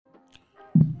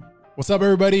What's up,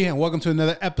 everybody, and welcome to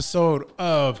another episode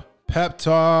of Pep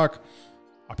Talk.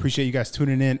 I appreciate you guys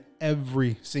tuning in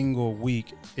every single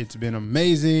week. It's been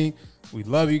amazing. We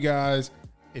love you guys.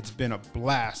 It's been a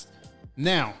blast.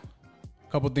 Now,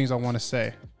 a couple things I want to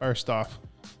say. First off,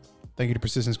 thank you to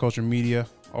Persistence Culture Media,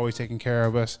 always taking care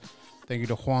of us. Thank you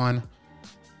to Juan,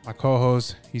 my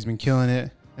co-host. He's been killing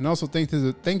it. And also thank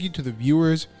you to the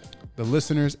viewers, the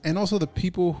listeners, and also the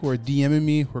people who are DMing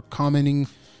me, who are commenting.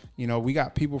 You know, we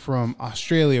got people from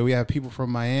Australia. We have people from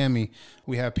Miami.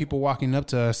 We have people walking up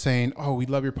to us saying, "Oh, we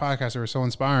love your podcast. They're so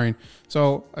inspiring."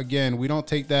 So again, we don't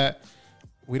take that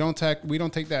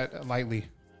lightly.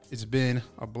 It's been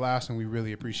a blast, and we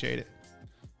really appreciate it.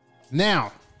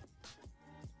 Now,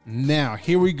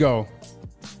 here we go.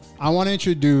 I want to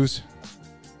introduce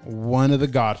one of the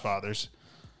Godfathers,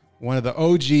 one of the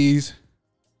OGs.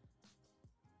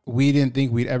 We didn't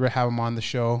think we'd ever have him on the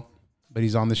show, but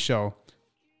he's on the show.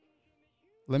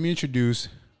 Let me introduce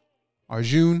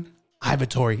Arjun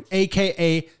Ivatori,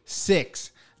 a.k.a.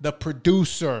 Six, the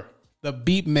producer, the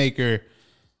beat maker.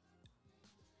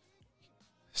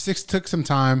 Six took some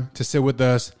time to sit with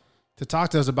us, to talk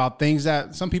to us about things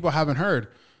that some people haven't heard,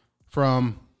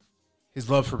 from his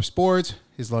love for sports,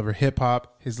 his love for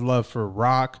hip-hop, his love for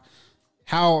rock,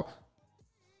 how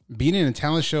being in a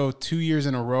talent show 2 years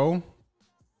in a row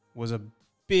was a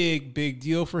big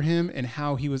deal for him, and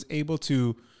how he was able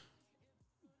to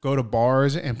go to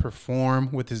bars and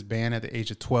perform with his band at the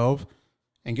age of 12.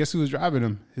 And guess who was driving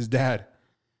him? His dad.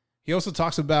 He also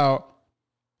talks about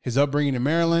his upbringing in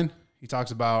Maryland. He talks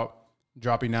about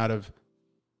dropping out of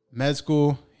med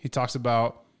school. He talks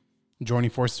about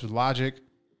joining forces with Logic.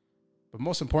 But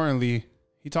most importantly,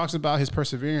 he talks about his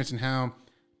perseverance and how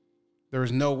there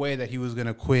was no way that he was going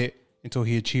to quit until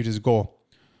he achieved his goal.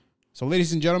 So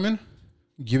ladies and gentlemen,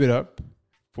 give it up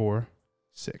for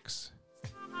Six.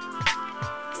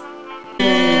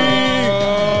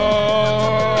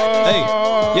 Hey,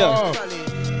 yo.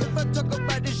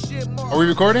 Are we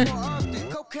recording?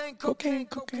 Cocaine,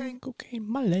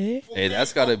 Malay. Hey,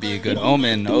 that's got to be a good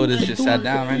omen. Otis just sat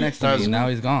down right next to me. Now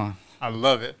he's gone. I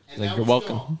love it. Like, you're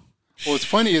welcome. What's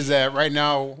funny is that right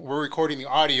now we're recording the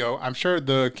audio. I'm sure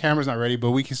the camera's not ready,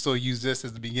 but we can still use this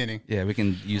as the beginning. Yeah, we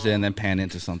can use it and then pan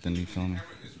into something. You feel me?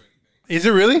 Is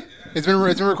it really? It's been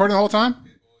recording the whole time?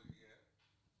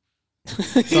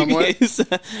 Somewhat?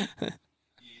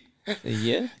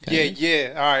 Yeah.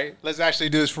 Yeah. All right. Let's actually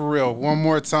do this for real. One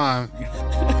more time.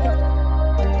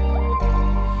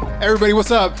 Everybody,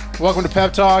 what's up? Welcome to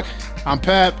Pep Talk. I'm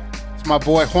Pep. It's my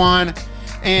boy Juan.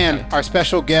 And our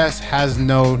special guest has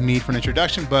no need for an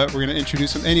introduction, but we're going to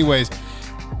introduce him anyways.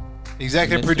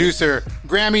 Executive producer,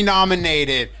 Grammy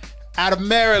nominated, out of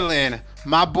Maryland,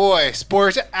 my boy,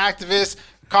 sports activist,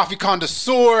 coffee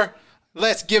connoisseur.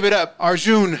 Let's give it up,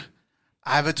 Arjun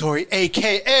Ivatori,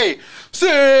 a.k.a. Six.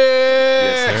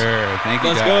 Yes, sir. Thank you,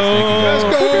 Let's guys. go. Thank you, guys.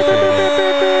 Let's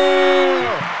go.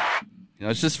 You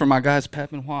know, it's just for my guys,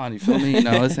 Pep and Juan. You feel me? You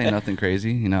know, this ain't nothing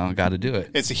crazy. You know, got to do it.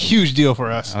 It's a huge deal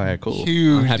for us. All right, cool.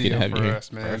 Huge I'm happy deal to have for you here.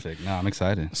 us, man. Perfect. No, I'm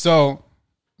excited. So,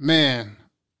 man,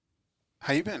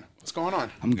 how you been? What's going on?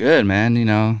 I'm good, man. You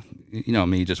know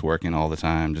me, just working all the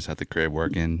time, just at the crib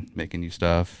working, making new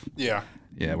stuff. Yeah.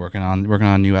 Yeah, working on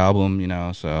a new album, you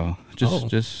know, so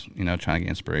just you know, trying to get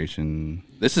inspiration.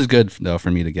 This is good though for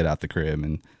me to get out the crib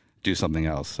and do something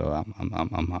else. So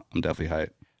I'm definitely hyped.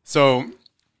 So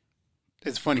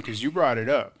it's funny because you brought it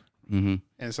up, Mm-hmm.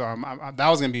 and so that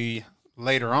was gonna be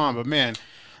later on. But man,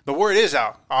 the word is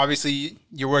out. Obviously,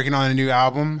 you're working on a new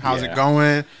album. How's it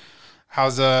going?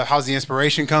 How's the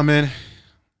inspiration coming?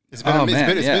 It's been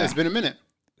it's been a minute.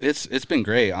 It's been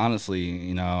great, honestly.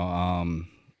 You know,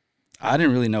 I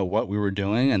didn't really know what we were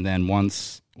doing, and then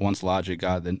once Logic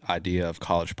got the idea of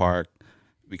College Park,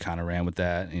 we kind of ran with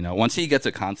that. You know, once he gets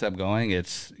a concept going,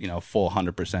 it's, you know, full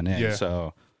 100% in. Yeah.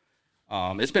 So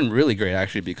it's been really great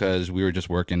actually, because we were just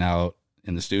working out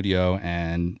in the studio,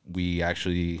 and we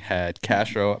actually had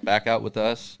Castro back out with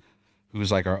us, who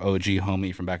was like our OG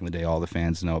homie from back in the day. All the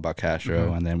fans know about Castro.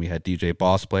 Mm-hmm. And then we had DJ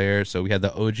Boss Player. So we had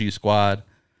the OG squad,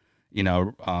 you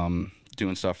know,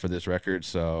 doing stuff for this record.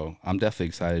 So I'm definitely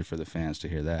excited for the fans to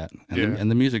hear that. And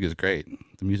the music is great.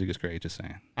 The music is great, just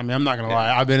saying. I mean, I'm not gonna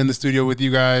lie. I've been in the studio with you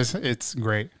guys. It's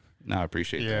great. No, I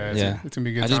appreciate Yeah, that. it's gonna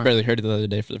be a good. I just time. barely heard it the other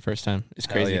day for the first time. It's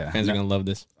Hell crazy. yeah. Fans are going to love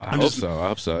this. I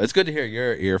hope so. It's good to hear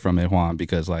your ear from it, Juan,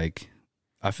 because like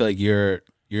I feel like you're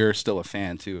still a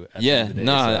fan too. At the end of the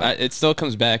day, so. It still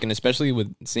comes back, and especially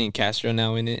with seeing Castro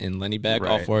now in it and Lenny back,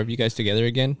 all Right. four of you guys together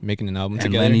again, making an album And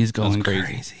together. Lenny's That was going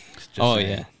crazy. Just Oh saying.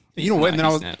 yeah. You know what? And then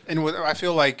Nice snap. I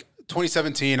feel like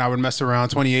 2017, I would mess around.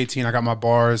 2018, I got my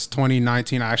bars.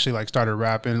 2019, I actually like started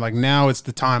rapping. Like now, it's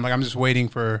the time. Like I'm just waiting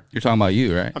for. You're talking about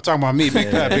you, right? I'm talking about me,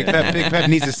 Big Pep. Big Pep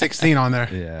needs a 16 on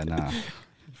there. Yeah, nah,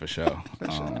 for sure.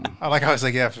 I like how I was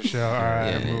like, yeah, for sure. All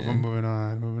right, Yeah. moving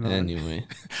on. Anyway,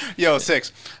 Yo,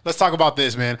 Six. Let's talk about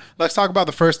this, man. Let's talk about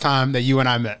the first time that you and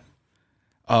I met.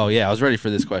 Oh yeah, I was ready for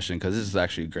this question because this is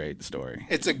actually a great story.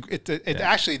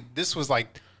 Actually, this was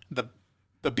like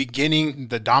the beginning,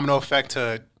 the domino effect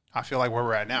to. I feel like where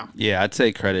we're at now. Yeah, I'd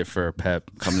take credit for Pep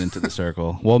coming into the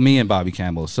circle. Well, me and Bobby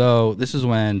Campbell. So this is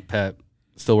when Pep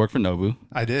still worked for Nobu.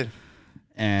 I did.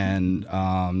 And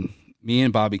me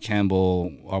and Bobby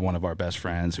Campbell are one of our best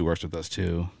friends who works with us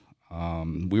too.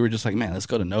 We were just like, man, let's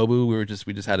go to Nobu.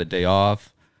 We just had a day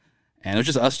off, and it was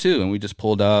just us two. And we just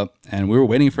pulled up, and we were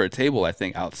waiting for a table, I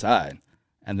think, outside.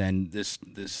 And then this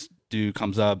dude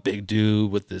comes up, big dude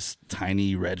with this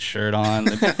tiny red shirt on.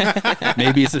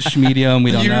 Maybe it's a schmedium.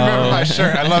 We don't know. You remember my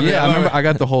shirt? I love it. Yeah, I remember. I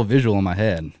got the whole visual in my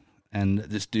head. And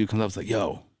this dude comes up, it's like,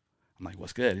 yo. I'm like,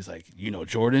 what's good? He's like, you know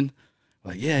Jordan?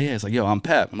 I'm like, yeah. He's like, yo, I'm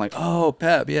Pep. I'm like, oh,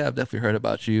 Pep. Yeah, I've definitely heard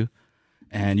about you.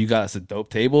 And you got us a dope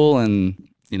table, and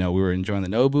we were enjoying the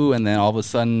Nobu. And then all of a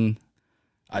sudden,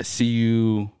 I see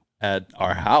you at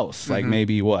our house, like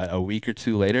maybe a week or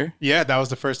two later. Yeah, that was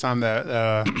the first time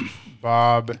that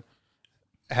Bob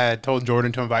had told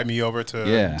Jordan to invite me over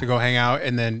to go hang out,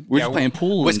 and then we were just playing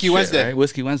pool, Whiskey Wednesday, right?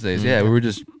 Whiskey Wednesdays. Mm-hmm. Yeah, we were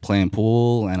just playing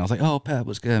pool, and I was like, "Oh, Pep,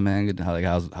 what's good, man? Good.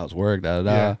 How's work? Da da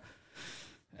da." Yeah.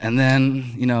 And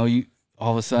then you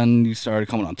all of a sudden you started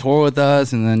coming on tour with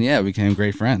us, and then we became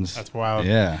great friends. That's wild.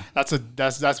 Yeah, that's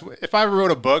if I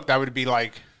wrote a book, that would be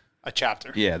like a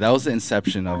chapter. Yeah, that was the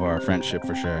inception of our friendship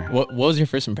for sure. what was your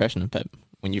first impression of Pep?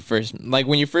 When you first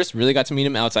really got to meet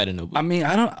him outside of Nobu? I mean,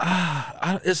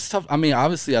 it's tough. I mean,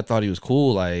 obviously, I thought he was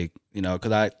cool, like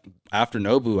because after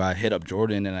Nobu, I hit up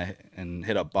Jordan and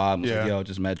hit up Bob and was like, yo,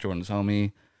 just met Jordan's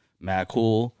homie, mad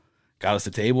cool, got us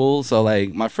a table. So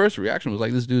like, my first reaction was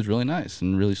like, this dude's really nice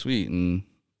and really sweet, and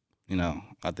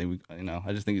I think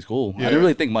I just think he's cool. Yeah. I didn't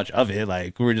really think much of it.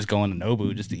 Like we were just going to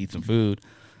Nobu just to eat some food,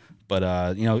 but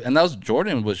and that was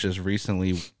Jordan was just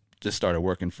recently. Just started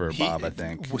working for Bob, I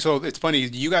think. So it's funny,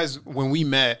 you guys, when we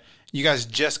met, you guys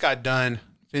just got done,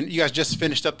 and you guys just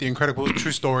finished up the Incredible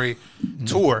True Story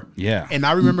tour. Yeah. And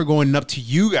I remember going up to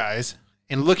you guys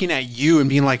and looking at you and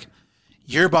being like,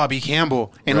 you're Bobby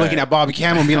Campbell. And looking at Bobby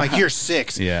Campbell and being like, you're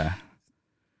Six. Yeah.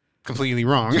 Completely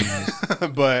wrong.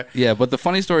 But the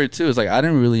funny story too is like, I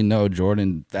didn't really know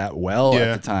Jordan that well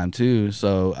at the time too.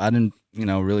 So I didn't,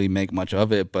 really make much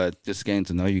of it, but just getting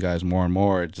to know you guys more and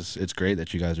more, it's great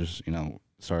that you guys just,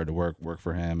 started to work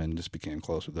for him and just became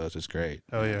close with us. It's great.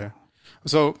 Oh yeah.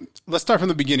 So let's start from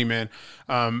the beginning, man.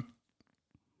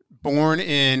 Born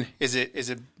in, is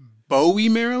it Bowie,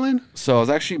 Maryland? So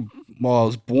I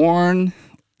was born,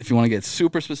 if you want to get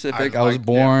super specific, I was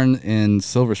born in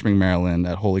Silver Spring, Maryland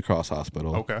at Holy Cross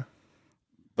Hospital. Okay.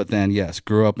 But then, yes,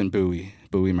 grew up in Bowie,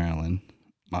 Maryland.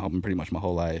 Pretty much my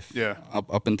whole life. Yeah.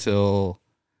 Up until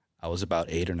I was about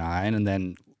 8 or 9, and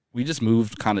then we just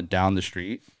moved kind of down the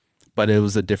street, but it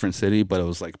was a different city, but it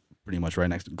was like pretty much right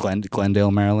next to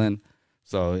Glendale, Maryland.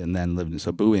 So and then lived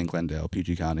in Bowie and Glendale,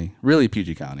 PG County, really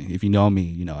PG County. If you know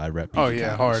me, I rep PG Oh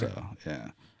yeah, County, hard. So,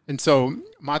 yeah. And so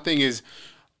my thing is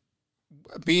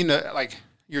being like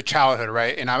your childhood,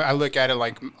 right? And I look at it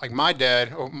like my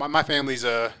dad. My family's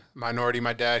a minority.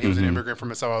 My dad, he was an immigrant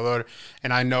from El Salvador,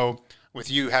 and I know. With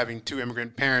you having 2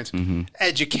 immigrant parents,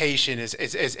 education is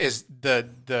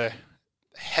the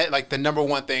head, like the number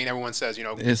one thing everyone says.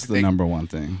 It's the number one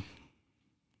thing.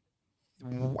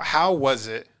 How was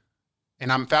it? And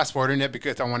I'm fast forwarding it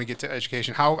because I want to get to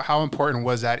education. How important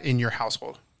was that in your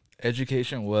household?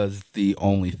 Education was the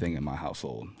only thing in my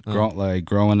household.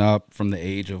 Growing up from the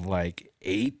age of like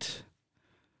 8,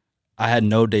 I had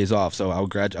no days off. So I would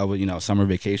graduate. Summer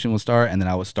vacation would start, and then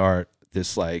I would start.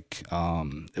 This it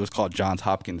was called Johns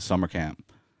Hopkins summer camp,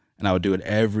 and I would do it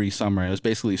every summer. It was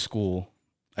basically school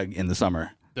in the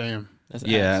summer. Damn. That's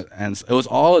Yeah, and it was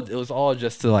all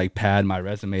just to like pad my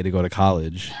resume to go to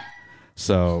college.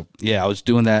 So yeah, I was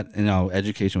doing that.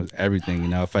 Education was everything.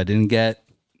 If I didn't get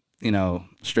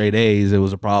straight A's, it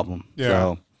was a problem. Yeah.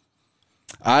 So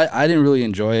I didn't really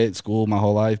enjoy it at school my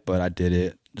whole life, but I did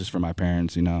it just for my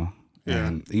parents. Yeah.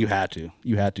 And you had to.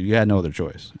 You had no other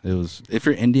choice. It was, if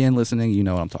you're Indian listening, you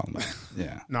know what I'm talking about.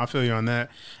 Yeah. No, I feel you on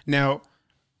that. Now,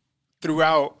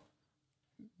 throughout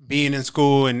being in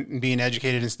school and being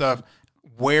educated and stuff,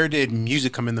 where did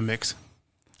music come in the mix?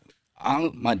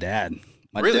 My dad.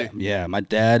 Really? My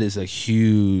dad is a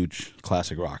huge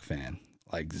classic rock fan.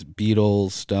 Like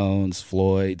Beatles, Stones,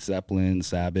 Floyd, Zeppelin,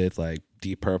 Sabbath, like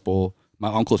Deep Purple.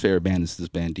 my uncle's favorite band is this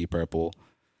band Deep Purple.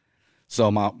 So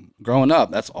growing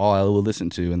up, that's all I would listen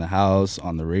to in the house,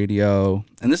 on the radio.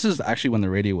 And this is actually when the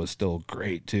radio was still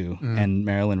great too. And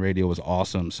Maryland radio was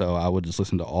awesome. So I would just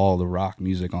listen to all the rock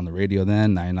music on the radio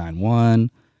then, 99.1,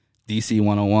 DC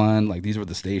 101, like these were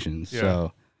the stations. Yeah.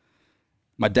 So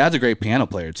my dad's a great piano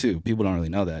player too. People don't really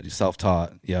know that. He's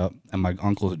self-taught. Yep. And my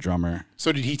uncle's a drummer.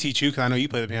 So did he teach you? Because I know you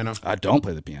play the piano. I don't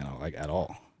play the piano like at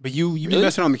all. But you be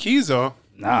messing on the keys though.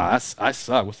 Nah, I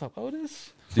suck. What's up,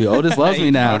 Otis? Dude, Otis loves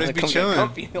me now. Otis be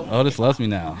chilling. Otis loves me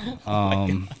now.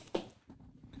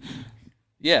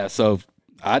 Yeah, so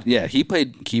he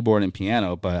played keyboard and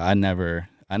piano, but I never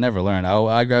learned.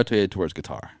 I gravitated towards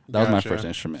guitar. That was my Gotcha. first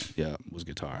instrument. Yeah, was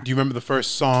guitar. Do you remember the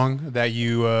first song that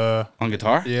you? On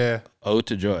guitar? Yeah. Ode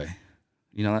to Joy.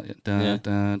 You know that? Dun, Yeah.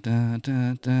 dun, dun,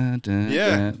 dun, dun, dun,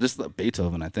 Yeah. dun. This is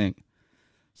Beethoven, I think.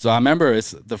 So I remember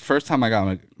it's the first time I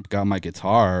got my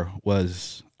guitar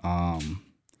was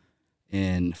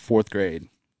in 4th grade,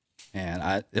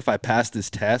 and if I passed this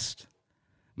test,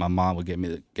 my mom would get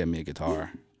me a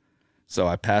guitar. So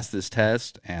I passed this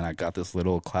test, and I got this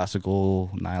little classical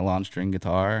nylon string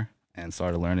guitar, and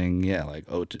started learning. Yeah, like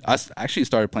I actually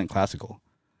started playing classical.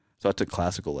 So I took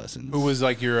classical lessons. Who was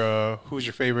like your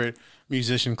favorite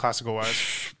musician, classical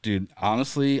wise? Dude,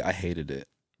 honestly, I hated it.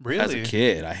 Really? As a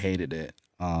kid, I hated it.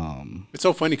 It's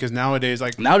so funny because nowadays,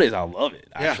 like Nowadays, I love it.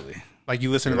 Actually, like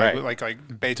you listen to Right.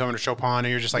 like Beethoven or Chopin, and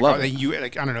you're just like, Love oh, it. you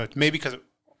like I don't know, maybe because of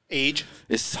age.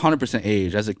 it's 100%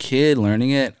 age. As a kid learning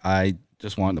it, I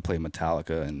just wanted to play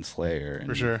Metallica and Slayer and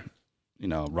For sure.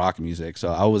 rock music. So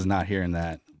I was not hearing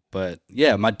that. But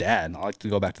yeah, my dad. I like to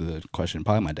go back to the question.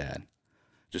 Probably my dad.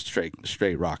 Just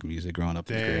straight rock music growing up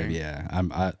in the crib.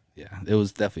 Dang. Yeah, it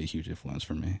was definitely a huge influence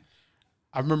for me.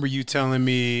 I remember you telling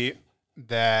me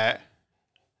that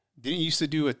didn't you used to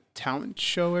do a talent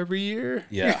show every year?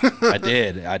 Yeah, I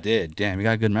did. Damn, you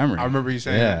got a good memory. I remember you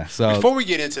saying Yeah. that. So Before we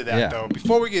get into that, yeah. though,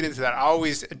 I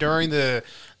always, during the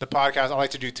podcast, I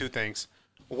like to do two things.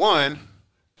 One,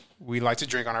 we like to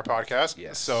drink on our podcast.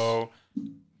 Yes. So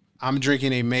I'm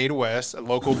drinking a Made West, a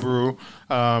local brew.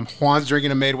 Juan's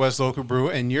drinking a Made West local brew,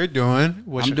 and you're doing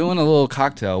what? I'm doing a little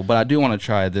cocktail, but I do want to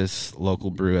try this local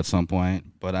brew at some point.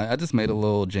 But I just made a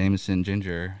little Jameson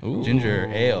ginger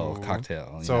ale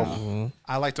cocktail. you So know?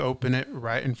 I like to open it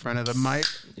right in front of the mic,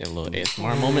 Yeah, a little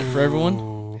ASMR moment for everyone.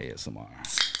 ASMR.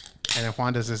 and then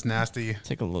Juan does this nasty.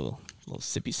 Take a little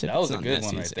sippy sip. That was It's a not good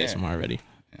nasty, one it's right there. ASMR already.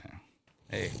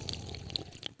 Hey,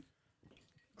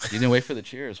 you didn't wait for the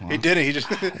cheers, Juan. He didn't. He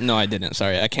just No, I didn't.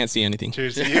 Sorry, I can't see anything.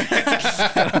 cheers to you.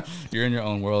 You're in your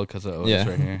own world because of Otis Yeah,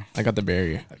 right here. I got the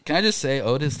barrier. Can I just say,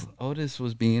 Otis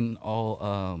was being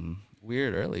all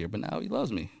weird earlier, but now he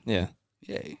loves me. Yeah,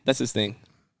 Yay! that's his thing.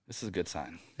 This is a good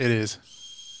sign. It is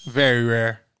very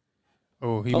rare.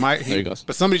 Oh, he might. there he goes.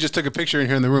 But somebody just took a picture in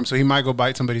here in the room, so he might go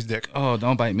bite somebody's dick. Oh,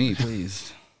 don't bite me,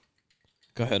 please.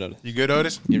 Go ahead, Otis. You good,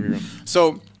 Otis? Give your room.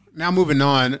 So now moving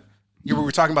on, we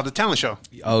were talking about the talent show.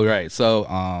 Oh, right. So,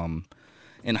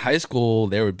 in high school,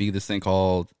 there would be this thing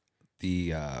called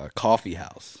the coffee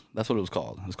house. That's what it was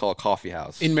called. It was called a coffee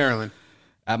house In Maryland.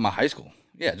 at my high school.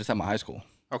 Yeah, just at my high school.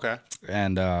 Okay.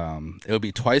 And it would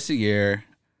be twice a year,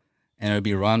 and it would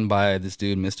be run by this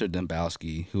dude, Mr.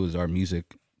 Dembowski, who was our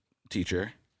music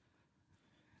teacher.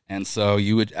 And so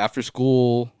you would, after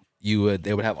school, they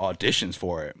would have auditions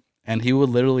for it, and he would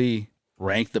literally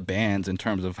rank the bands in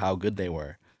terms of how good they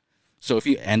were. So if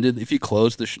you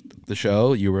closed the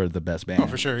show, you were the best band. Oh,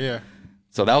 for sure. Yeah.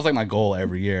 So that was like my goal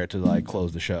every year to like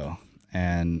close the show.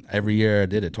 And every year I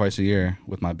did it twice a year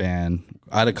with my band.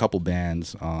 I had a couple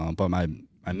bands, but my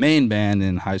main band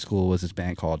in high school was this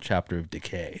band called Chapter of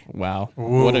Decay. Wow,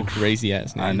 what a crazy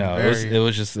ass name. I know Very- it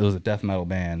was a death metal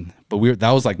band, but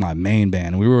that was like my main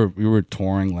band. We were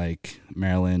touring like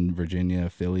Maryland,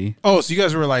 Virginia, Philly. Oh, so you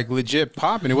guys were like legit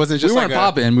popping. It wasn't just we weren't like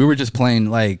popping. We were just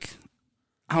playing like,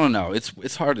 I don't know.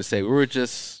 It's hard to say. We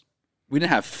didn't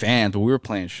have fans, but we were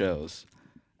playing shows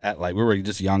we were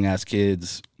just young ass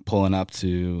kids pulling up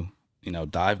to,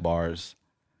 dive bars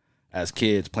as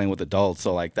kids playing with adults.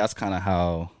 So like, that's kind of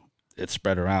how it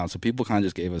spread around. So people kind of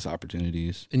just gave us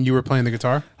opportunities. And you were playing the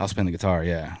guitar. I was playing the guitar.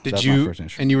 Yeah. Did That's you? my first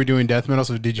instrument. And you were doing death metal.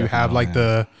 So did you Death have metal, like yeah.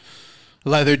 the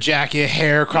leather jacket,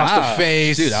 hair across the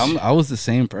face, Dude, I was the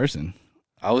same person.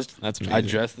 That's amazing. I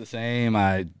dressed the same.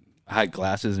 I had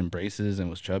glasses and braces and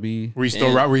was chubby. Were you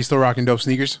still rocking dope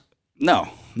sneakers? No,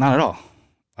 not at all.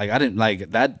 Like I didn't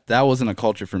like that. That wasn't a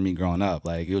culture for me growing up.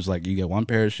 Like it was like you get one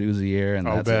pair of shoes a year, and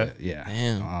I'll that's bet. it. Yeah.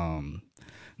 Damn.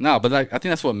 No, but like I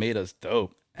think that's what made us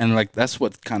dope, and like that's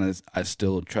what kind of I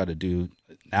still try to do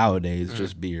nowadays.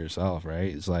 Just be yourself,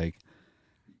 right? It's like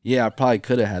Yeah, I probably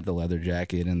could have had the leather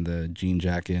jacket and the jean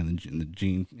jacket and the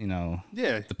jean, you know,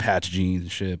 Yeah. the patch jeans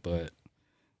and shit. But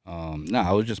no,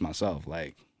 I was just myself.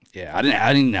 Like, yeah, I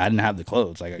didn't have the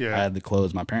clothes. Like, Yeah. I had the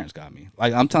clothes my parents got me.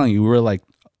 Like, I'm telling you, we were like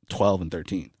 12 and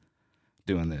 13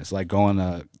 doing this. Like, going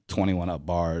to 21 Up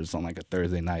bars on like a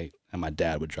Thursday night, and my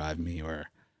dad would drive me, or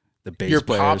the bass Your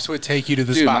players. pops would take you to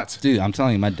the Dude, spots. dude, I'm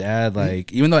telling you, my dad,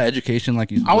 like, even though education,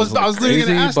 like, I was literally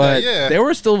gonna ask that, but yeah. they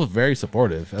were still very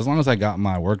supportive as long as I got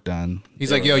my work done. He's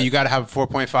they like, were yo, you got to have a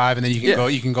 4.5, and then you can Yeah. go.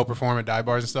 You can go perform at dive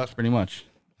bars and stuff. pretty much.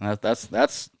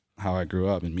 That's how I grew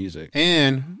up in music.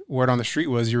 And word on the street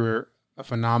was you were a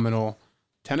phenomenal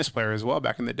tennis player as well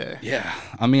back in the day. Yeah,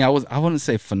 I mean, I wouldn't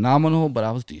say phenomenal, but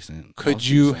I was decent. I Could was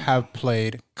you decent. have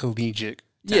played collegiate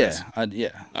tennis?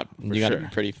 Yeah, You got to be sure.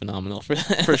 pretty phenomenal for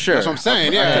that. for sure. That's what I'm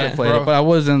saying. I Yeah, could have played bro. it, but I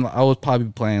wasn't. I was probably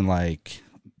playing like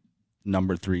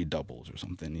number 3 doubles or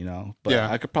something, you know. But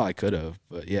Yeah. I could have.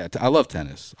 But yeah, I love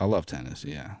tennis.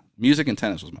 Yeah, music and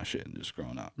tennis was my shit just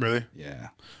growing up. Really? Yeah.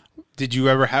 Did you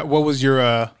ever have? What was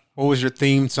your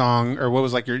theme song, or what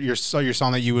was like your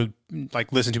song that you would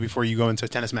like listen to before you go into a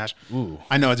tennis match? Ooh.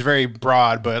 I know it's very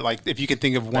broad, but like if you can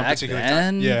think of one Back particular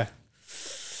then? time, yeah.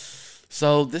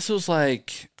 So this was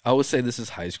like, I would say this is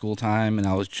high school time, and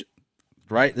I was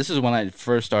right. This is when I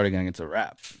first started getting into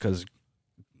rap, because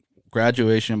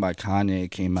Graduation by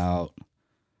Kanye came out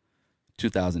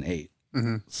 2008.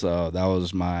 Mm-hmm. So that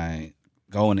was my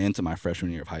going into my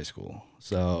freshman year of high school.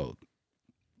 So,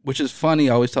 which is funny.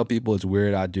 I always tell people it's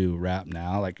weird I do rap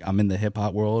now. Like, I'm in the hip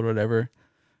hop world or whatever.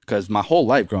 Because my whole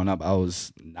life growing up, I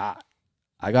was not.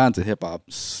 I got into hip hop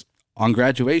on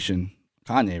Graduation.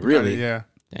 Kanye, really? Yeah.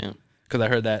 Damn. Because I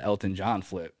heard that Elton John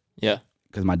flip. Yeah.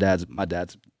 Because my dad's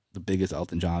the biggest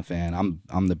Elton John fan.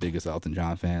 I'm the biggest Elton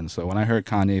John fan. So when I heard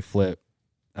Kanye flip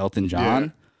Elton John, Yeah.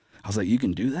 I was like, you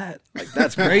can do that? Like,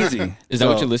 that's crazy. Is that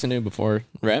what So, you listened to before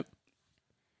rap?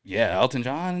 Yeah, Elton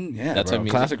John. Yeah, That's bro. what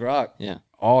music- Classic rock. Yeah.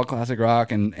 All classic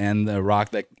rock, and the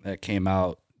rock that came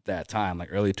out that time, like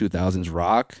early 2000s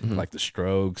rock, Mhm. like the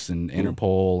Strokes and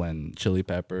Interpol and Chili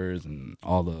Peppers and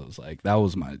all those. Like, that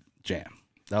was my jam.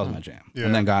 That was my jam. Yeah.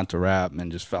 And then got into rap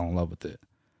and just fell in love with it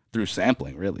through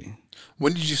sampling, really,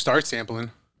 When did you start sampling?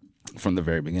 from the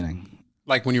very beginning.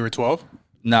 Like when you were 12?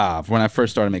 Nah, when I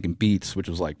first started making beats, which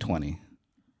was like 20.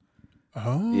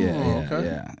 Oh, Yeah,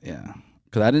 okay. yeah.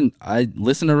 Because I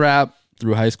listened to rap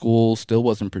through high school, still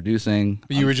wasn't producing.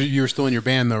 But you were still in your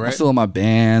band though, I'm right? still in my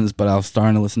bands, but I was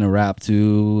starting to listen to rap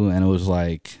too, and it was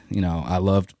like, I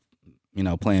loved,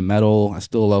 playing metal. I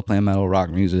still love playing metal, rock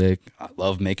music. I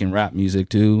love making rap music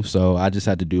too, so I just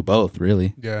had to do both,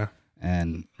 really. Yeah.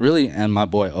 And my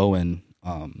boy Owen,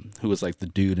 who was like the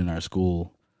dude in our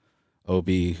school, OB,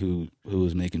 who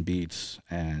was making beats,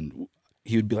 and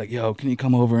he would be like, "Yo, can you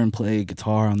come over and play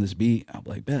guitar on this beat?" I'd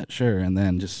be like, "Bet, sure." And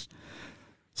then just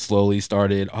slowly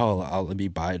started, let me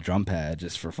buy a drum pad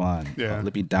just for fun. Yeah.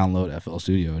 Let me download FL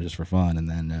Studio just for fun, and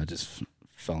then just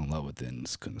fell in love with it and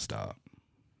just couldn't stop.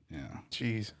 Yeah.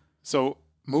 Jeez. So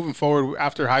moving forward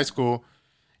after high school,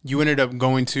 you ended up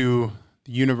going to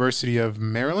the University of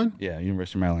Maryland, Yeah,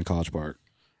 University of Maryland, College Park.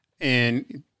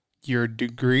 and your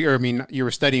degree, or I mean, you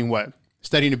were studying what?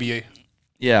 Studying to be a.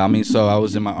 Yeah, I mean, so I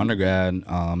was in my undergrad,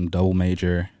 double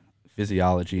major,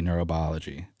 physiology,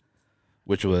 neurobiology,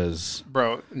 which was,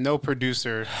 Bro, no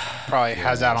producer probably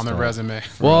has that on their tough. resume.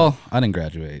 well, I didn't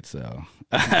graduate, so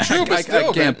True, but I still,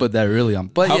 man. can't put that really on.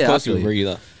 But How yeah, close I feel were you. you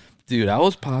though? Dude, I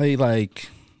was probably like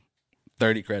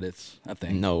 30 credits, I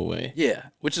think. No way. Yeah,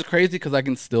 which is crazy because I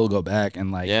can still go back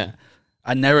and like, Yeah.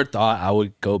 I never thought I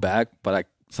would go back, but I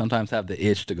sometimes have the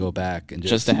itch to go back and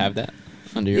Just to have that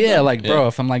under your yeah, belt. like bro,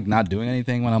 if I'm like not doing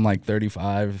anything when I'm like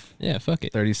 35, Yeah, fuck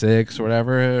it. 36 or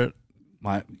whatever,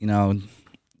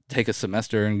 take a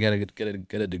semester and get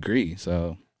a degree.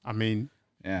 So I mean,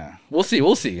 yeah, we'll see.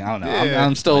 I don't know. Yeah.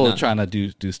 I'm Why still not? trying to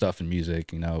do stuff in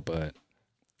music, but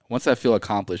once I feel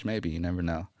accomplished, maybe you never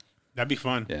know. that'd be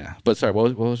fun. Yeah, but sorry,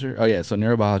 what was your? Oh yeah, so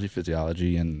neurobiology,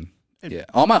 physiology, and yeah,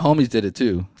 all my homies did it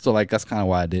too. So like that's kind of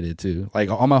why I did it too. Like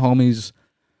all my homies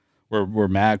were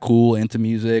mad cool into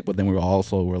music, but then we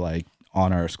were like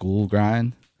on our school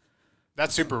grind.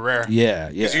 That's super rare. Yeah,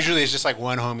 yeah. Because usually it's just like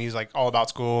one homie's like all about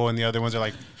school, and the other ones are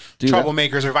like Dude,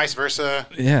 troublemakers or vice versa.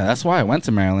 Yeah, that's why I went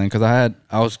to Maryland because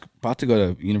I was about to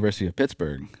go to University of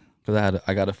Pittsburgh because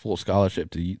I got a full scholarship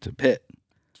to Pitt,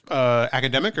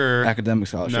 Academic or academic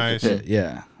scholarship Nice. to Pitt.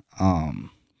 Yeah,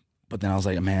 But then I was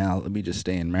like, man, let me just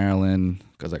stay in Maryland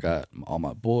because I got all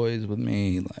my boys with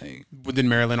me. Like, Did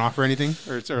Maryland offer anything,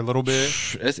 or a little bit?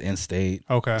 it's in state.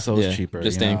 Okay. So it's cheaper.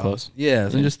 Just staying close. Yeah,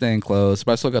 so just staying close.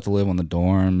 But I still got to live on the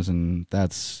dorms, and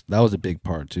that was a big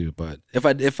part too. But if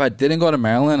I didn't go to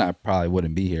Maryland, I probably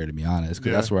wouldn't be here, to be honest,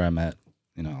 because that's where I met,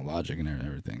 Logic and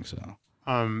everything. So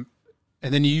And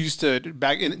then you used to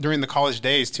during the college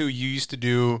days too. You used to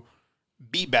do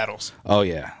beat battles. oh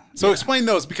yeah. So explain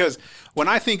those, because when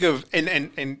I think of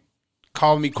and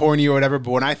call me corny or whatever,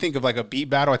 but when I think of like a beat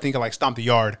battle, I think of like Stomp the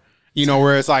Yard.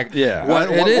 Where it's like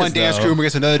one dance crew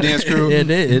against another dance crew. It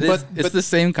is. But It's the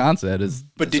same concept.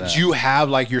 But did you have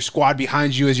like your squad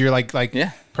behind you as you're like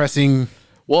pressing?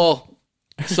 Well,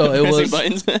 so it was.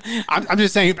 buttons. I'm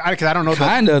just saying because I don't know.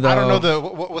 Kinda, I don't know though.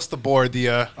 what's the board.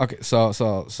 Okay,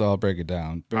 so I'll break it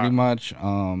down. Pretty much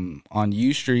on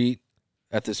U Street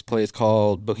at this place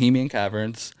called Bohemian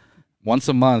Caverns. Once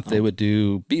a month, they would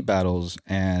do beat battles,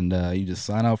 and you just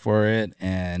sign up for it,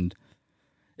 and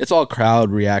it's all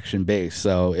crowd reaction based.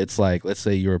 So it's like, let's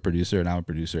say you're a producer and I'm a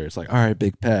producer. It's like, all right,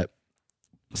 Big Pep,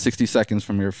 60 seconds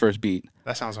from your first beat.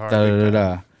 That sounds hard. Da, da, da,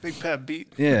 da. Big Pep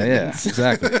beat. Yeah,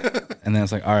 exactly. And then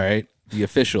it's like, all right, The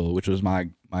Official, which was me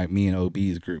and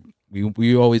OB's group.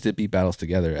 We always did beat battles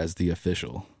together as The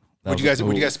Official. Would you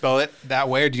guys spell it that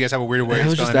way, or do you guys have a weird way? It of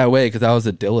was just spelling that way because that was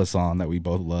a Dilla song that we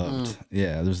both loved.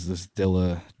 Yeah, there's this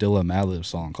Dilla Madlib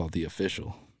song called The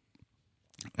Official,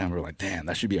 and we're like, damn,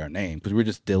 that should be our name because we're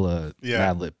just Dilla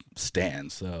Madlib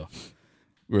stans. So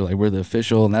we're like, we're The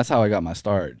Official, and that's how I got my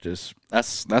start. Just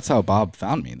that's how Bob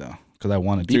found me though, because I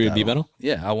won a beat battle.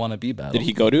 Yeah, I won a beat battle. Did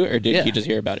he go to it, or did he just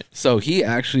hear about it? So he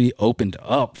actually opened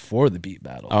up for the beat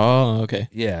battle. Oh, okay.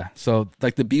 Yeah. So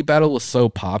like the beat battle was so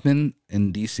popping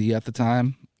in DC at the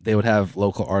time, they would have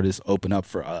local artists open up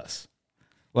for us.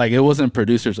 Like it wasn't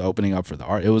producers opening up for the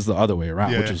art. It was the other way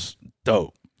around, which was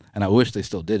dope. And I wish they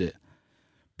still did it.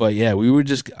 But yeah, I would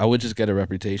just get a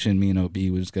reputation. Me and OB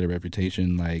would just get a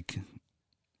reputation. Like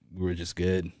we were just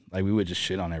good. Like we would just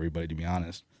shit on everybody, to be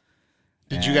honest.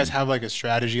 Did you guys have like a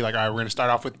strategy? Like, all right, we're going to start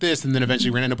off with this, and then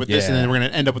eventually we're going to end up with this, and then we're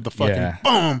going to end up with the fucking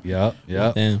boom. Yep.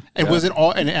 Damn. And was it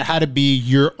all? And it had to be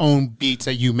your own beats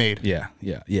that you made. Yeah.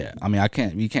 I mean,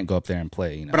 you can't go up there and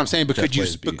play. But I'm saying, could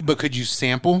you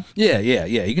sample? Yeah.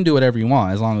 You can do whatever you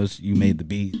want as long as you made the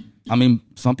beat. I mean,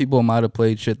 some people might have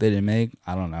played shit they didn't make.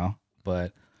 I don't know,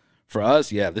 but for us,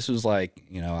 this was like,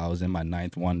 I was in my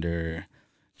Ninth Wonder,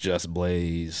 Just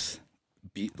Blaze.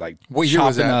 Beat, like what year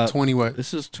was that? 20 what?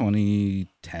 This is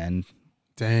 2010.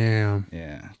 Damn.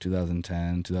 Yeah,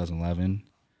 2010, 2011.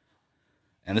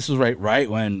 And this was right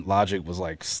when Logic was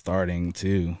like starting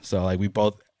too. So like we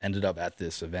both ended up at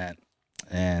this event,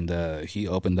 and he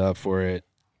opened up for it,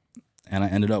 and I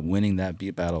ended up winning that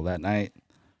beat battle that night.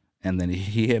 And then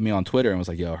he hit me on Twitter and was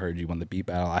like, yo, I heard you won the beat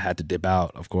battle. I had to dip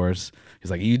out, of course.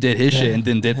 He's like, you did his shit and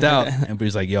then dipped out. And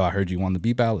he's like, yo, I heard you won the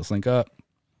beat battle. Let's link up.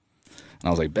 And I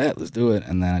was like, bet, let's do it.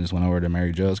 And then I just went over to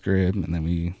Mary Jo's crib, and then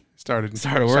we started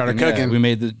working. Cooking. We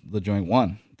made the joint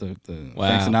one, the Frank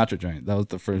Sinatra joint. That was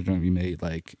the first joint we made,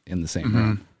 like, in the same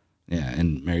room. Yeah,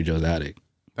 in Mary Jo's attic.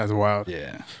 That's wild.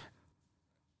 Yeah.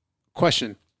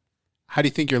 Question. How do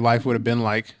you think your life would have been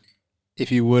like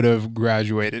if you would have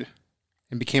graduated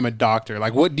and became a doctor?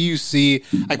 Like, what do you see?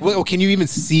 Like, can you even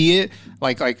see it?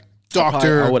 Like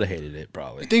doctor. I would have hated it,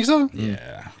 probably. You think so?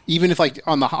 Yeah. Even if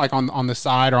on the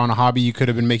side or on a hobby, you could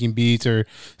have been making beats or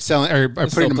selling or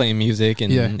putting playing music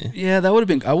and that would have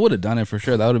been. I would have done it for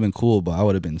sure. That would have been cool, but I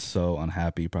would have been so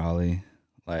unhappy, probably.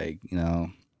 Like,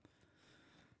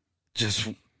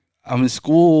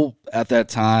 school at that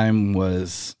time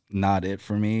was not it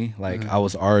for me. Like I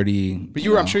was already. But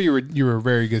I'm sure you were a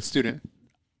very good student.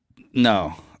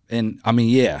 No, and I mean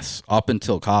yes, up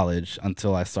until college,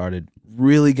 until I started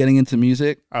really getting into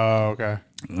music. Oh, okay.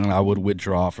 And I would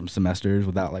withdraw from semesters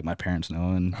without like my parents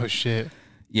knowing. Oh shit.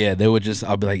 Yeah, they would just.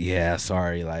 I'll be like, yeah,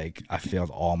 sorry, like I failed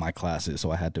all my classes,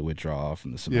 so I had to withdraw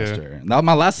from the semester. Yeah. Now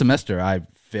my last semester, I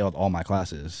failed all my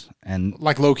classes, and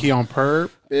like low key on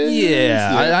purpose.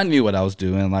 Yeah, I knew what I was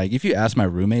doing. Like if you ask my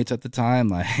roommates at the time,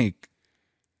 like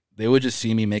they would just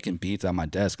see me making beats at my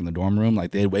desk in the dorm room.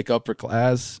 Like they'd wake up for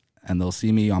class, and they'll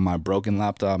see me on my broken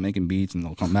laptop making beats, and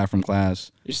they'll come back from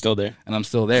class. You're still there. And I'm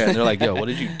still there. And they're like, yo, what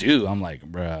did you do? I'm like,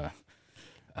 bruh.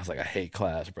 I was like, I hate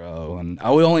class, bro. And I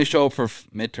would only show up for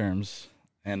midterms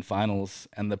and finals,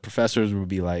 and the professors would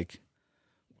be like,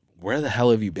 where the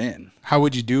hell have you been? How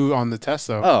would you do on the test,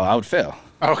 though? Oh, I would fail.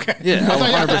 Okay. Yeah, I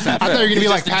would 100% fail. I thought you were going to be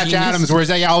like Patch Adams, where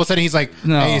all of a sudden he's like,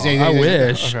 no, I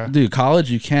wish. Okay. Dude,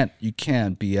 college, you can't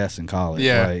BS in college.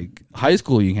 Yeah. Like, high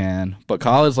school you can, but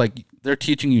college, like, they're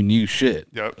teaching you new shit.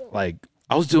 Yep. Like,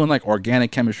 I was doing like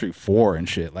organic chemistry 4 and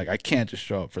shit. Like I can't just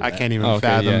show up for that. I can't even Okay,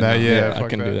 fathom that. no, Yeah, I fuck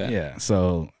can do that. Yeah.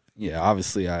 So yeah,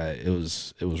 obviously it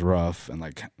was rough, and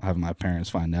like having my parents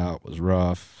find out was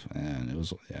rough, and it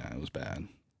was bad.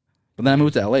 But then I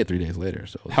moved to LA 3 days later.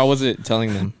 So How was it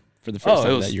telling them for the first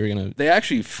time that you were gonna? They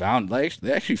actually found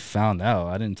out.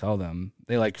 I didn't tell them.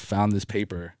 They like found this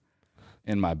paper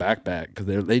in my backpack because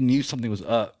they knew something was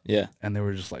up. Yeah. And they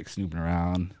were just like snooping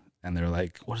around, and they were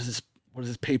like, "What is this? What is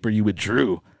this paper you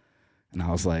withdrew?" And I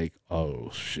was like,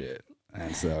 "Oh shit!"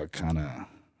 And so kind of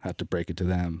had to break it to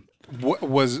them. What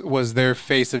was their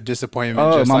face of disappointment?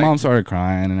 Oh, just my like, mom started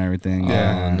crying and everything.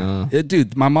 Yeah. Oh, no.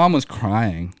 Dude, my mom was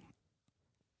crying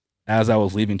as I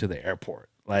was leaving to the airport.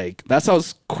 Like that's how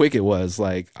quick it was.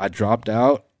 Like I dropped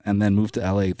out and then moved to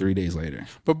LA 3 days later.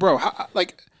 But bro,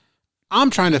 I'm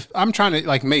trying to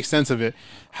like make sense of it.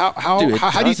 How Dude, it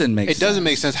how do you doesn't make it doesn't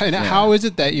make sense. sense. How is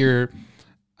it that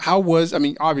I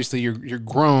mean, obviously you're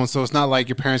grown, so it's not like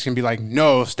your parents can be like,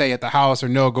 no, stay at the house or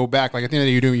no, go back. Like at the end of the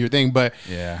day, you're doing your thing. But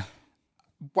Yeah.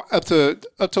 up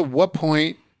to what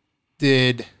point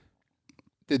did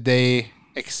they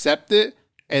accept it,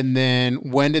 and then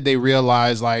when did they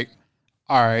realize like,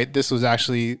 all right, this was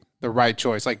actually the right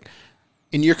choice? Like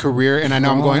in your career, and I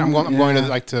know I'm going to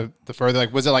like to the further.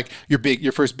 Like, was it like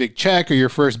your first big check or your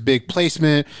first big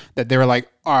placement that they were like,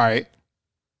 all right,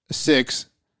 6,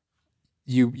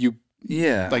 you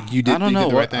Yeah. like you did, I don't you know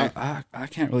did the right thing. I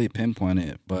can't really pinpoint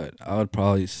it, but I would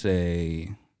probably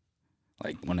say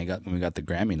like when we got the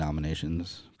Grammy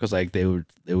nominations, because like they would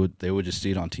just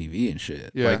see it on TV and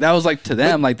shit. Yeah. Like that was like to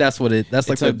them like that's like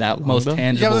took the that long, most though?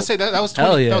 tangible. Yeah, I was gonna say that was Hell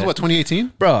 20, yeah. that was what,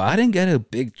 2018? Bro, I didn't get a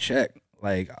big check.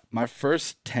 Like my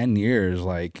first 10 years,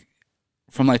 like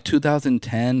from like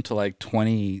 2010 to like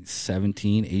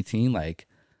 2017, 18, like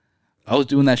I was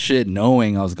doing that shit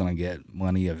knowing I was gonna get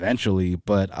money eventually,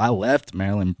 but I left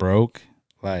Maryland broke.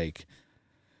 Like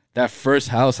that first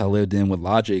house I lived in with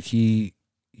Logic, he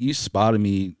spotted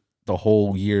me the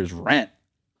whole year's rent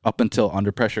up until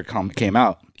Under Pressure came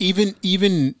out.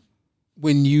 Even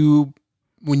when you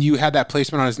had that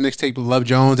placement on his mixtape with Love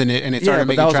Jones and it started but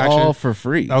making that was traction, all for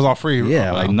free. that was all free.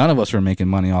 Yeah, Oh, like wow. none of us were making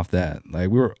money off that. Like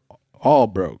we were all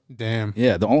broke. Damn.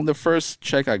 Yeah, the first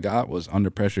check I got was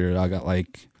Under Pressure. I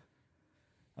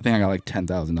think I got like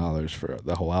 $10,000 for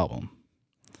the whole album.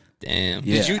 Damn.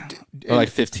 Yeah. Did you? Or like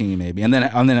 15 maybe, and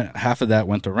then half of that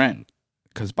went to rent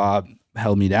because Bob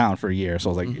held me down for a year. So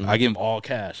I was like, I gave him all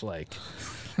cash, like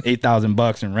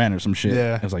 $8,000 in rent or some shit.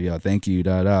 Yeah. I was like, yo, thank you,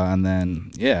 and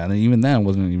then even then it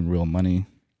wasn't even real money.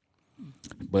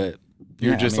 But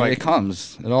You're just like-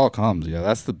 it all comes. Yeah,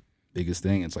 that's the biggest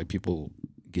thing. It's like people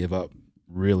give up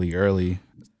really early.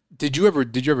 Did you ever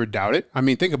doubt it? I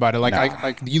mean, think about it. Like, Nah.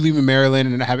 like you leave in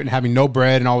Maryland and having no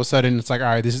bread, and all of a sudden it's like, all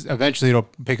right, this is eventually it'll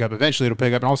pick up. Eventually it'll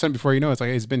pick up, and all of a sudden before you know, it's like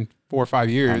it's been 4 or 5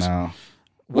 I years. know.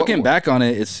 Looking back on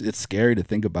it, it's scary to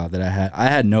think about that. I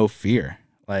had no fear.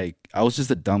 Like I was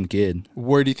just a dumb kid.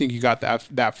 Where do you think you got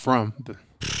that from?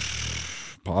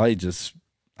 Probably just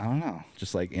I don't know,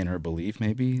 just like inner belief,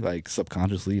 maybe like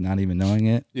subconsciously, not even knowing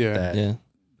it. Yeah. that Yeah.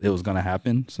 it was gonna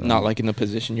happen. So Not like in the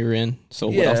position you're in. So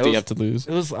what Yeah, else it do you was- have to lose?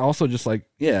 it was also just like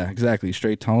exactly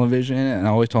straight tunnel vision. And I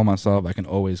always told myself I can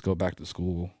always go back to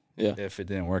school Yeah. if it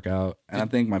didn't work out. And I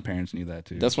think my parents knew that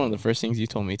too. That's one of the first things you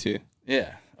told me too.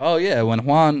 Yeah. Oh yeah. When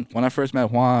I first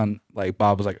met Juan, like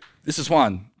Bob was like, "This is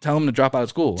Juan. Tell him to drop out of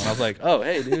school." And I was like, "Oh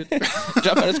hey, dude."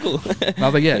 Drop out of school. And I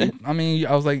was like, "Yeah." I mean,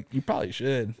 I was like, "You probably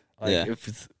should. Like, Yeah. if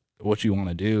it's what you want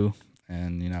to do."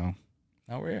 And now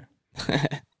we're here.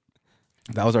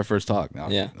 That was our first talk.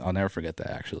 Yeah. I'll never forget that.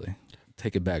 Actually,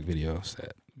 take it back. Video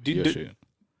set. Did- Video shoot.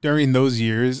 During those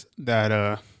years that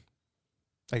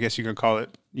I guess you can call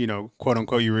it, quote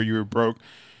unquote, you were broke.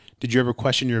 Did you ever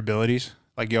question your abilities?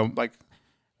 Like, like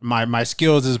my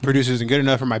skills as a producer isn't good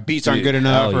enough, or my beats aren't good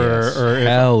enough, Hell yes. or if,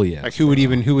 Hell yes. like who would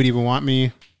even want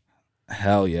me?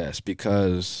 Hell yes,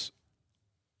 because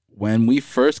when we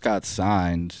first got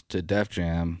signed to Def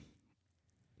Jam,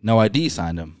 No ID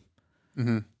signed him,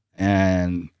 Mm-hmm.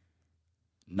 and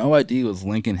No ID was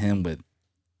linking him with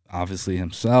obviously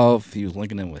himself. He was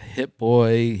linking him with Hit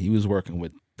Boy. He was working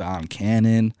with Don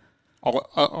Cannon.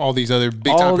 All these other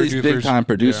big all time these producers. big time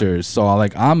producers. So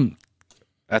like I'm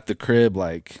at the crib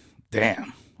like,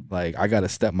 damn, like I gotta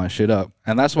step my shit up.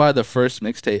 And that's why the first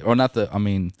mixtape, or not the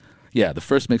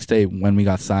first mixtape when we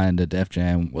got signed to Def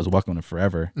Jam was Welcome to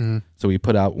Forever. Mm-hmm. So we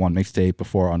put out one mixtape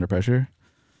before Under Pressure.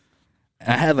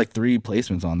 And I had like 3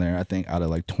 placements on there, I think, out of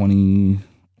like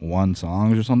 21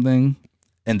 songs or something.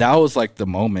 And that was like the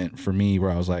moment for me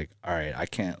where I was like, all right, I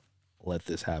can't let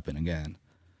this happen again.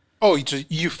 Oh,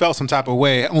 you felt some type of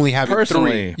way only having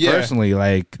Personally, 3. Yeah. personally,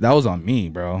 like that was on me,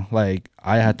 bro. Like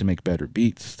I had to make better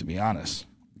beats, to be honest.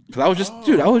 Cause I was just,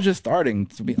 dude, I was just starting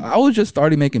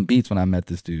making beats when I met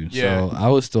this dude. Yeah. So I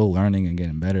was still learning and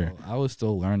getting better. Once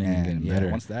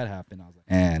that happened,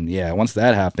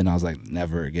 I was like,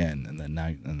 never again. And then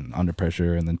and Under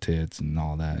Pressure, and then Tits, and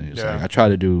all that. And just like I try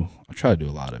to do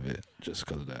a lot of it just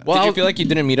because of that. Well, did you feel like you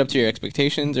didn't meet up to your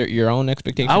expectations or your own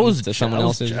expectations? I was to someone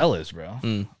else's. jealous, bro.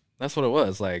 That's what it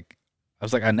was. Like I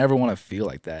was like, I never want to feel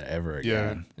like that ever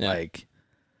again. Yeah. Like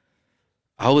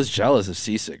I was jealous of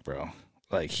Seasick, bro.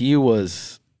 Like he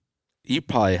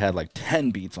probably had like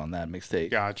 10 beats on that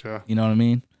mixtape. Gotcha. You know what I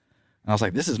mean? And I was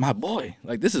like, this is my boy.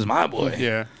 Like this is my boy.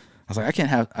 Yeah. I was like,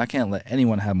 I can't let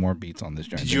anyone have more beats on this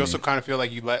joint. Did you also kind of feel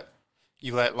like you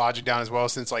let Logic down as well,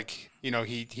 since like, you know,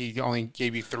 he only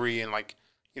gave you 3 and like,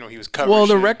 you know, he was covering Well,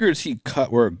 the shit. records he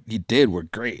did were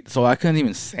great. So I couldn't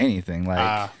even say anything.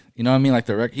 Like you know what I mean? Like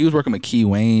he was working with Key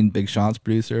Wayne, Big Sean's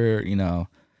producer, you know.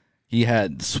 He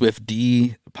had Swift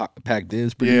D, Pac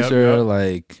Diz producer,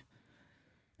 like,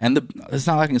 and it's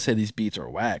not like I can say these beats are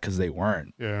whack because they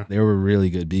weren't. Yeah, they were really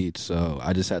good beats. So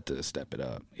I just had to step it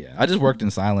up. Yeah, I just worked in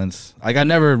silence. Like I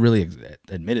never really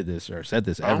admitted this or said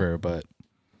this ever, but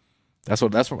that's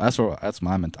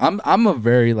my mentality. I'm a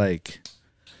very like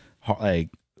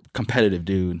competitive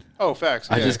dude. Oh,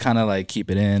 facts. I just kind of like keep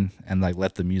it in and like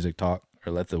let the music talk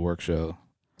or let the work show.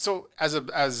 So as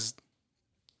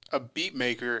a beat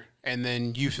maker, and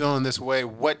then you feeling this way,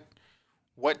 what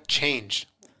changed?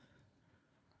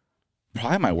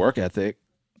 Probably my work ethic.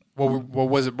 What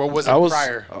was it? What was it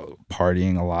prior?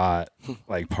 Partying a lot,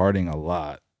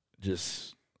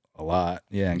 just a lot.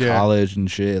 Yeah, in college and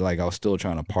shit. Like I was still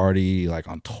trying to party. Like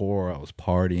on tour, I was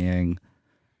partying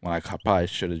when I probably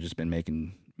should have just been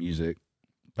making music.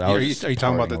 But Are you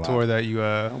talking about the tour that you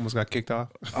almost got kicked off?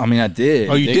 I mean, I did.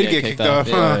 Oh, you did get kicked off.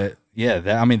 Yeah,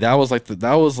 that was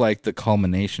like the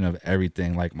culmination of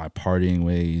everything, like my partying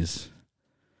ways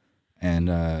and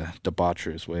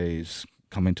debaucherous ways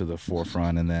coming to the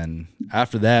forefront. And then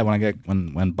after that,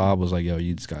 when Bob was like, "Yo,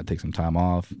 you just gotta take some time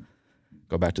off,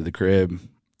 go back to the crib,"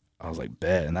 I was like,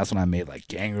 "Bet." And that's when I made like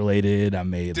Gang Related. I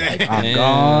made like I'm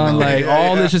Gone, like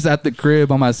all this just at the crib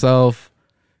by myself.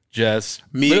 Just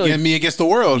me against the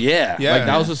world. Yeah. Like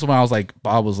that was just when I was like,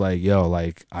 Bob was like, yo,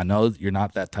 like I know you're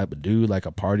not that type of dude, like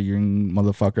a partying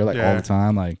motherfucker, like all the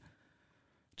time. Like,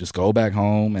 just go back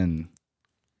home and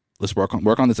let's work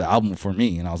on this album for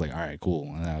me. And I was like, all right,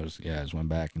 cool. And I just went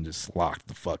back and just locked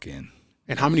the fuck in.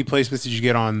 And how many placements did you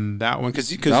get on that one? Because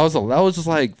that was just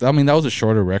like, I mean, that was a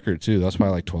shorter record too. That's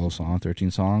probably like 12 songs,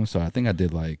 13 songs. So I think I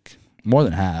did like more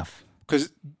than half.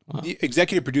 Because the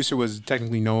executive producer was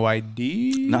technically No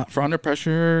ID. Not for Under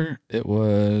Pressure. It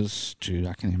was, dude,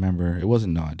 I can't remember. It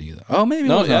wasn't No ID though. Oh, maybe.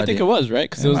 No, it was I think it was, right?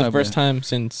 Because it was the first been. time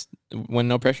since when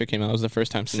No Pressure came out. It was the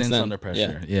first time since then. Under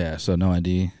Pressure. Yeah. So No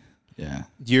ID. Yeah.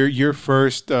 Your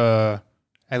first, at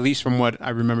least from what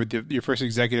I remember, your first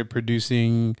executive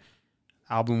producing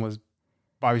album was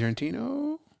Bobby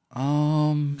Tarantino. I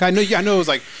know it was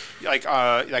like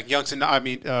Youngson. I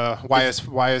mean,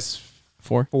 YS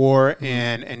 4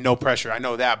 and No Pressure. I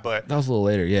know that, but that was a little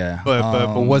later. Yeah.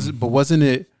 But wasn't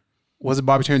it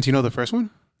Bobby Tarantino the first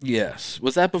one? Yes.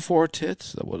 Was that before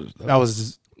Tits? That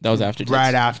was after Tits.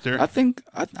 Right after. I think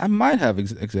I might have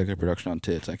executive production on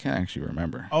Tits. I can't actually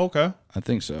remember. Oh, okay. I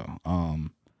think so.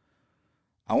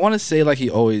 I want to say like he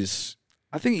always.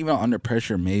 I think even Under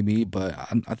Pressure maybe, but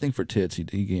I think for Tits he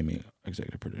gave me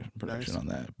executive production on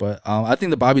that. But I think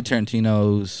the Bobby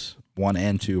Tarantino's 1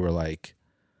 and 2 were like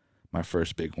my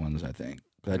first big ones. I think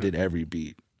I did every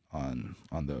beat on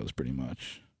those pretty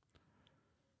much.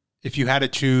 If you had to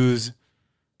choose,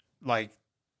 like,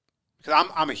 because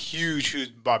I'm a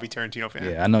huge Bobby Tarantino fan.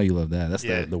 Yeah, I know you love that. That's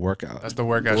the workout. That's the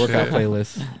workout.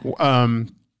 Playlist.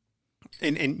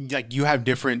 And like you have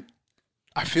different.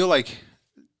 I feel like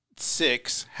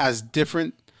 6 has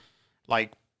different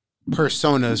like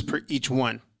personas for each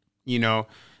one. You know,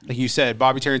 like you said,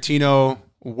 Bobby Tarantino,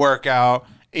 workout,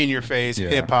 in your face,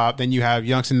 hip hop. Then you have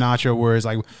Young Sinatra, where it's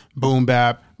like boom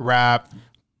bap, rap,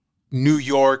 New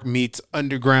York meets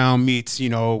underground meets, you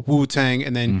know, Wu-Tang.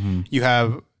 And then you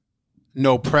have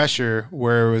No Pressure,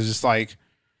 where it was just like,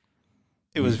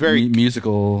 it was very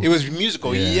musical. It was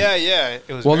musical. Yeah.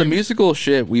 It was the musical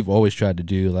shit we've always tried to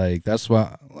do. Like, that's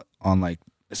why on like,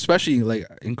 especially like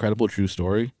Incredible True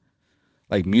Story,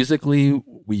 like musically,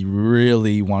 we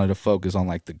really wanted to focus on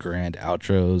like the grand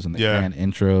outros and the grand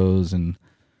intros. And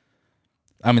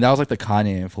I mean, that was like the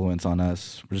Kanye influence on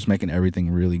us. We're just making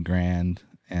everything really grand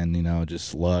and, you know,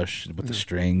 just lush with the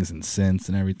strings and synths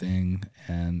and everything.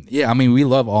 And yeah, I mean, we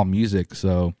love all music.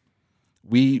 So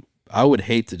we I would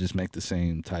hate to just make the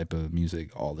same type of music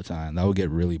all the time. That would get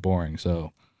really boring.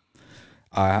 So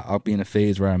I'll be in a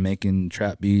phase where I'm making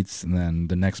trap beats, and then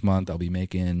the next month I'll be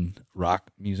making rock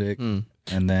music, and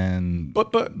then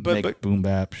But boom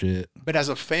bap shit. But as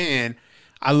a fan,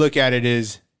 I look at it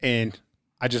as, and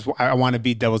I want to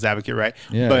be devil's advocate, right?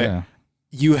 Yeah, But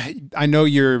yeah. I know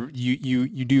you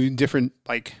do different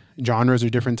like genres or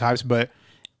different types, but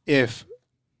if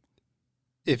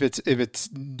it's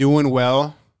doing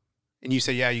well, and you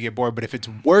say yeah, you get bored, but if it's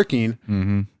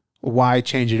working, why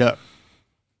change it up?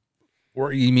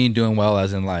 Or you mean doing well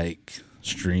as in like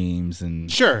streams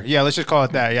and Sure, yeah, let's just call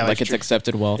it that. Yeah, Like it's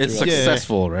accepted well. it's throughout.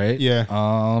 successful, right? Yeah.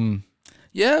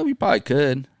 Yeah, we probably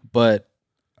could, but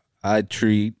I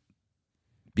treat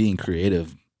being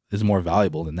creative is more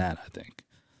valuable than that, I think.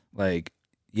 Like,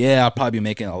 yeah, I'll probably be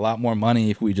making a lot more money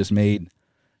if we just made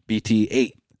BT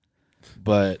 8.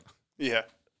 But yeah.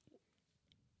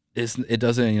 it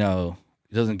doesn't,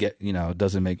 it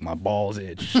doesn't make my balls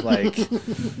itch. Like,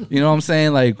 you know what I'm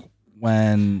saying? Like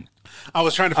when I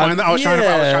was trying to find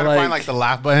find like the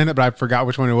laugh button, but I forgot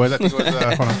which one it was. I think it was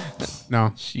hold on.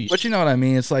 No. But you know what I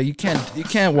mean? It's like you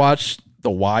can't watch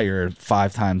The Wire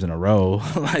 5 times in a row.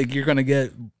 Like you're gonna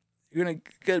get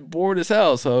bored as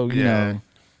hell. So you know,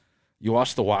 you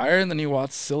watch The Wire, and then you watch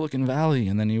Silicon Valley,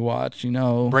 and then you watch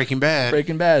Breaking Bad.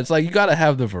 It's like you got to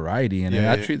have the variety, and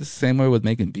Yeah, I treat it the same way with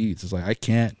making beats. It's like I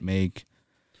can't make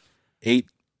 8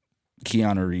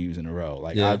 Keanu Reeves in a row.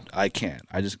 Like I can't.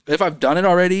 I just, if I've done it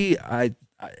already,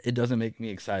 it doesn't make me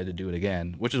excited to do it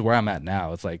again. Which is where I'm at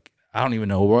now. It's like I don't even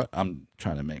know what I'm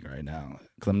trying to make right now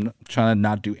because I'm trying to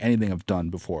not do anything I've done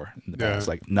before in the past.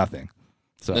 Like nothing.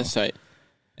 So That's tight.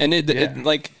 And it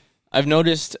like I've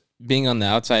noticed being on the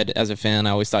outside as a fan,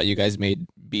 I always thought you guys made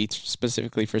beats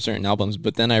specifically for certain albums,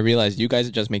 but then I realized you guys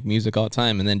just make music all the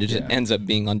time, and then it just ends up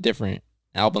being on different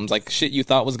albums. Like shit you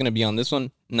thought was gonna be on this one,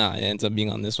 nah, it ends up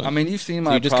being on this one. I mean, you've seen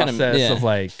my process of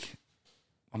like,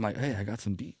 I'm like, hey, I got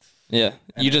some beats. Yeah,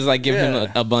 you just like give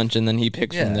him a bunch, and then he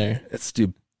picks from there. It's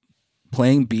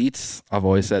playing beats. I've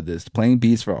always said this. Playing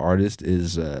beats for artists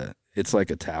is it's like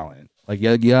a talent. Like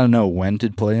you gotta know when to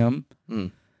play them.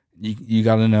 You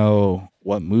gotta know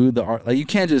what mood the art. Like you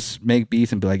can't just make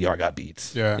beats and be like, yo, I got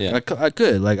beats. Yeah. I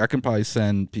could. Like I can probably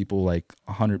send people like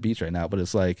 100 beats right now, but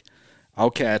it's like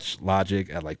I'll catch Logic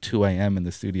at like 2 a.m. in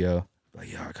the studio.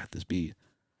 Like, yo, I got this beat,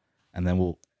 and then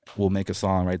we'll make a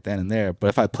song right then and there. But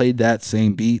if I played that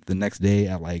same beat the next day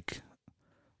at like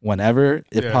whenever,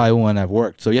 it probably wouldn't have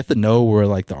worked. So you have to know where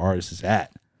like the artist is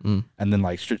at, and then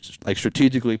like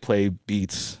strategically play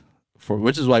beats for,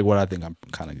 which is like what I think I'm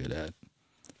kind of good at.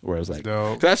 Whereas like,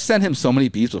 because I've sent him so many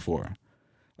beats before,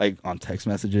 like on text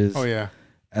messages. Oh yeah.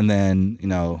 And then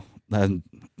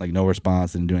like no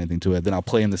response, didn't do anything to it. Then I'll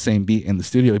play him the same beat in the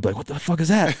studio. He'd be like, "What the fuck is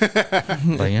that?"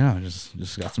 Like,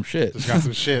 just got some shit. Just got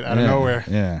some shit out of nowhere.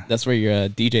 Yeah, that's where your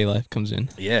DJ life comes in.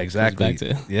 Yeah, exactly.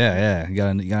 Yeah. You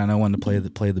gotta know when to play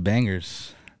the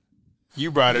bangers. You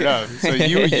brought it up. So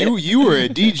you were a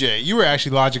DJ. You were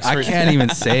actually Logic's first. I can't even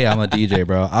say I'm a DJ,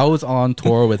 bro. I was on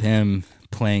tour with him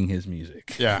playing his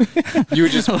music. Yeah. You were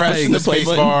just pressing the space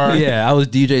bar. Yeah, I was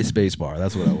DJ Spacebar.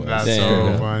 That's what I was. That's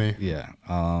so funny. Yeah.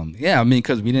 Yeah, I mean,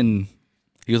 because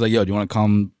he was like, yo, do you want to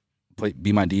come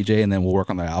be my DJ and then we'll work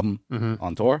on the album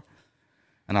on tour?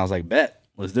 And I was like, bet,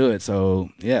 let's do it. So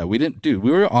yeah, we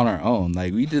were on our own.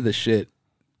 Like we did the shit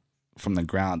from the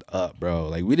ground up, bro.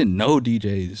 Like we didn't know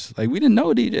DJs.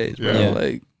 Bro. Yeah.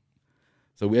 Like,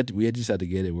 so we just had to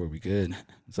get it where we could.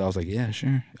 So I was like, yeah,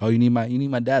 sure. Oh, you need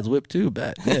my dad's whip too?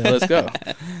 Bet. Yeah, let's go.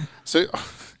 So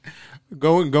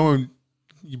going,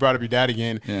 you brought up your dad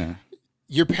again. Yeah.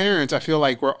 Your parents, I feel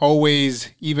like, were always,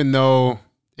 even though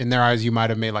in their eyes you might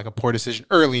have made like a poor decision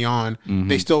early on,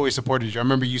 they still always supported you. I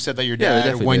remember you said that your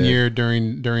dad year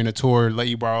during a tour let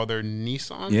you borrow their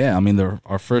Nissan. Yeah, I mean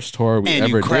our first tour we and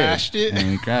ever you crashed did. it.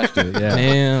 And we crashed it. Yeah.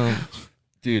 Damn.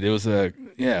 Dude, it was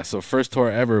so first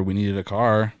tour ever, we needed a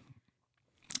car.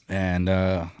 And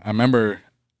I remember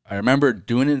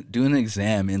doing an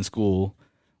exam in school,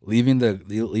 leaving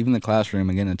the classroom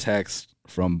and getting a text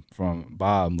from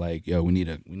Bob like, yo, we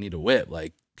need a whip.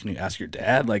 Like, can you ask your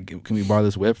dad? Like, can we borrow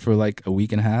this whip for like a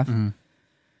week and a half? And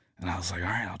I was like, all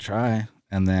right, I'll try.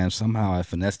 And then somehow I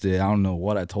finessed it. I don't know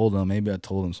what I told him. Maybe I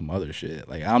told him some other shit.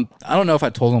 Like I don't know if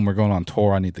I told him we're going on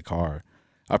tour, I need the car.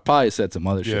 I probably said some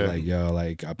other shit like, yo,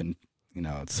 like I've been,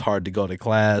 it's hard to go to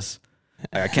class.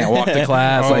 Like, I can't walk to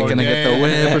class. Like, can I get the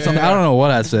whip or something? I don't know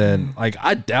what I said. Like,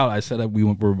 I doubt I said that we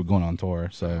were going on tour.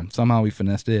 So somehow we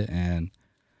finessed it. And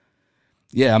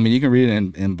yeah, I mean, you can read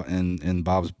it in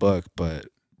Bob's book, but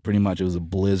pretty much it was a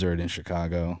blizzard in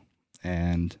Chicago.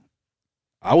 And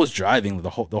I was driving the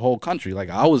whole country. Like,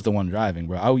 I was the one driving,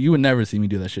 bro. You would never see me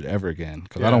do that shit ever again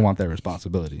because I don't want that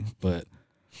responsibility. But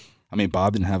I mean,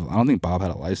 Bob didn't have. I don't think Bob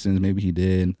had a license. Maybe he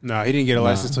did. No, he didn't get a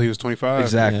license until he was 25.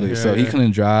 Exactly. So he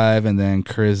couldn't drive, and then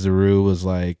Chris Zaru was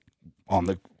like on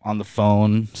the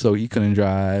phone, so he couldn't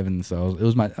drive, and so it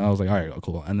was I was like, all right,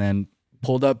 cool. And then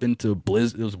pulled up into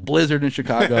It was a blizzard in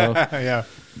Chicago. Yeah.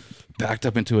 Backed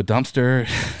up into a dumpster,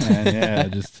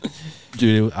 and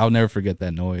dude, I'll never forget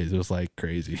that noise. It was like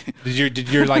crazy. Did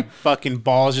your like fucking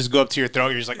balls just go up to your throat?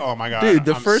 You're just like, oh my god, dude.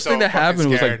 The first thing that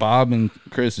happened was like Bob and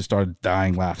Chris just started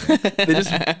dying laughing.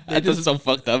 They just so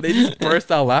fucked up. They just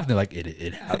burst out laughing. They're like,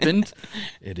 it happened.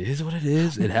 It is what it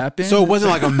is. It happened. So it wasn't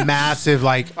like a massive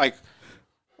like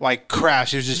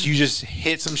crash. It was just you just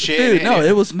hit some shit. Dude, no,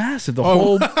 it was massive. The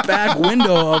whole back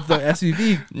window of the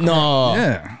SUV. No,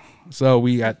 yeah. So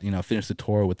we got finished the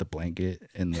tour with the blanket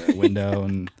in the window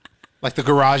and like the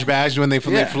garage bags when they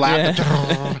flapped.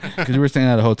 Because we were staying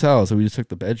at a hotel, so we just took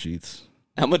the bed sheets.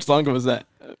 How much longer was that?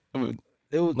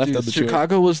 It was left the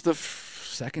Chicago was the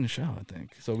second show, I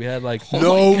think. So we had like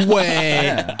no way.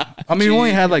 Yeah. I mean, we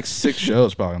only had like 6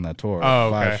 shows probably on that tour.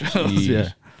 Oh, okay. 5 shows. Yeah,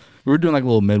 we were doing like a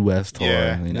little Midwest tour.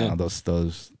 Yeah.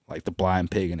 Those like the Blind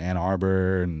Pig in Ann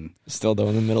Arbor and still though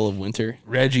in the middle of winter.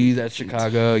 Reggie's at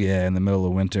Chicago, in the middle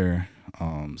of winter.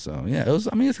 So yeah, it was.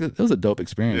 I mean, it was a dope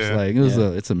experience. Yeah. Like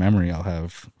it's a memory I'll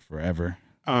have forever.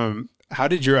 How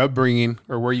did your upbringing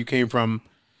or where you came from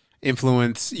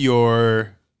influence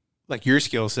your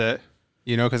skill set?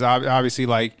 Because obviously,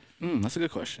 like, that's a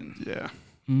good question. Yeah.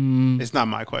 It's not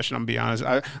my question. I'm gonna be honest.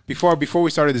 Before we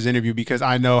started this interview, because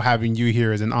I know having you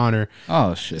here is an honor.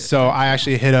 Oh shit! So I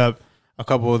actually hit up a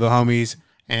couple of the homies,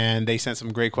 and they sent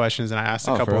some great questions. And I asked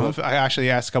I actually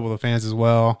asked a couple of the fans as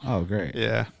well. Oh, great.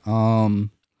 Yeah.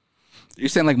 You're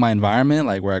saying like my environment,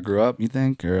 like where I grew up, you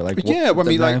think, or like the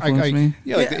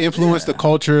influence, the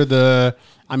culture,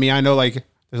 I know like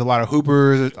there's a lot of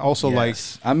hoopers. Also, like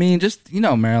I mean, just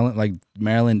Maryland, like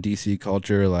Maryland, DC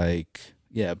culture, like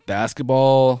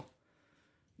basketball,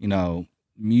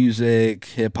 music,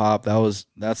 hip hop.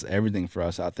 That's everything for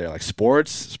us out there. Like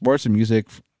sports and music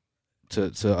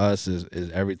to us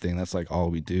is everything. That's like all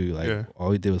we do. Like all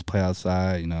we did was play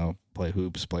outside, play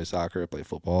hoops, play soccer, play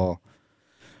football.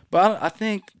 But I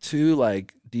think too,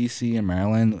 like DC and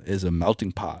Maryland is a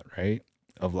melting pot, right?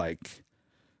 Of like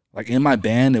in my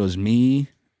band, it was me,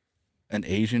 an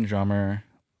Asian drummer,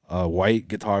 a white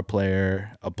guitar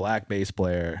player, a black bass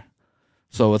player.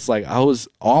 So it's like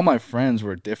all my friends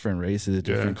were different races,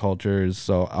 different cultures.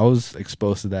 So I was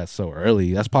exposed to that so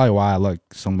early. That's probably why I like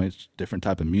so much different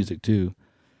type of music too.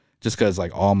 Just because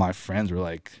like all my friends were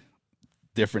like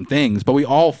different things, but we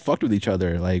all fucked with each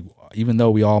other. Like even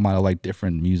though we all might have liked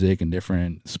different music and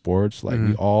different sports, like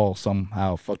we all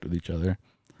somehow fucked with each other.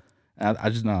 And I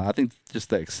just know. I think just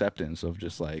the acceptance of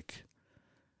just like.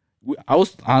 I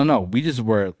don't know. We just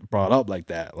were brought up like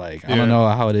that. Like I don't know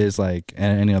how it is like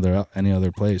any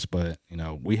other place, but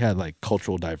we had like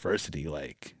cultural diversity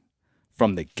like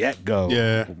from the get go.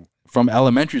 Yeah. From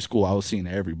elementary school, I was seeing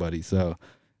everybody, so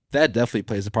that definitely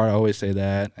plays a part. I always say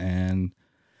that, and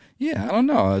I don't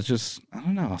know. It's just I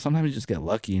don't know. Sometimes you just get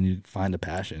lucky and you find a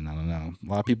passion. I don't know. A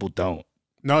lot of people don't.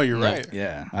 No, you're right.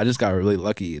 Yeah, I just got really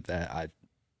lucky that I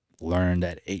learned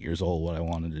at 8 years old what I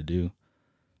wanted to do,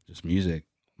 just music.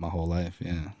 My whole life,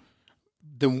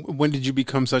 Then when did you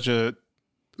become such a?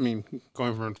 I mean,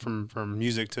 going from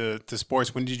music to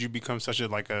sports, when did you become such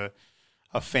a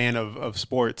fan of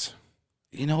sports?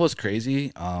 You know what's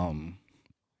crazy?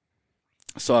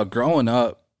 So growing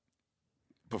up,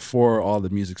 before all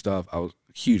the music stuff, I was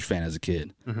a huge fan as a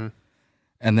kid. Mm-hmm.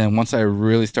 And then once I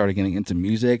really started getting into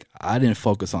music, I didn't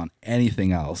focus on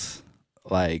anything else.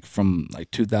 Like from like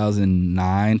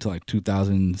 2009 to like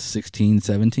 2016,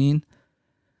 17.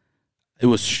 It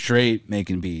was straight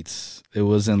making beats. It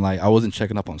wasn't like I wasn't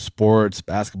checking up on sports,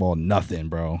 basketball, nothing,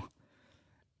 bro.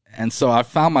 And so I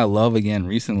found my love again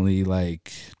recently,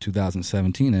 like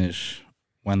 2017-ish,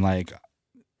 when like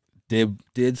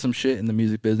did some shit in the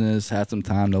music business, had some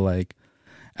time to like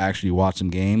actually watch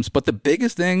some games. But the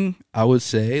biggest thing I would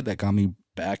say that got me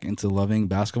back into loving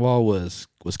basketball was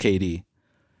KD.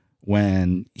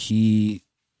 When he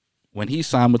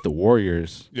signed with the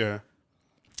Warriors. Yeah.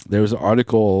 There was an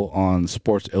article on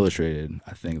Sports Illustrated,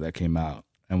 I think, that came out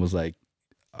and was like,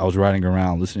 I was riding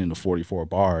around listening to 44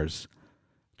 Bars,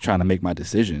 trying to make my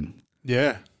decision.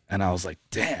 Yeah. And I was like,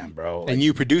 damn, bro. And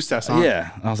you produced that song.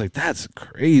 Yeah. And I was like, that's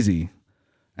crazy.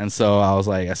 And so I was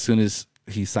like, as soon as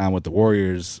he signed with the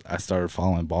Warriors, I started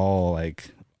following ball like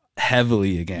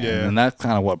heavily again. Yeah. And that's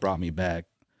kind of what brought me back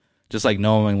just like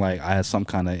knowing like I had some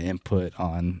kind of input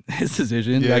on his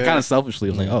decision. Yeah. I kind of selfishly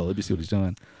was like, oh, let me see what he's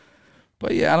doing.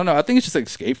 But yeah, I don't know. I think it's just like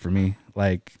escape for me.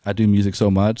 Like I do music so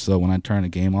much, so when I turn a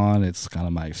game on, it's kind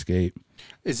of my escape.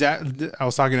 Is that I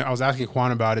was asking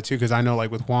Juan about it too, because I know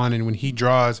like with Juan, and when he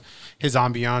draws, his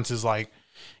ambiance is like,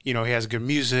 you know, he has good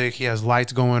music, he has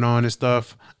lights going on and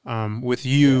stuff. With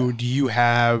you, do you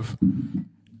have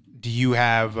games? Do you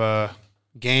have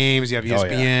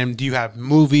ESPN? Do you have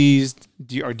movies?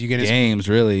 Do you get into Games,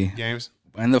 really? games?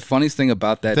 And the funniest thing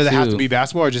about that Does it too, have to be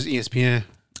basketball or just ESPN?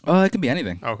 oh, it could be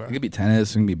anything. Okay. It could be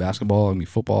tennis, it can be basketball, it can be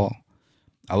football.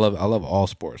 I love all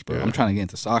sports, but I'm trying to get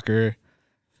into soccer.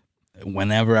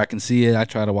 Whenever I can see it, I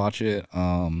try to watch it.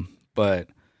 But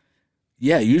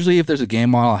yeah, usually if there's a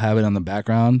game on, I'll have it on the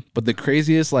background. But the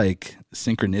craziest like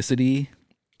synchronicity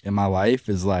in my life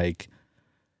is like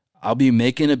I'll be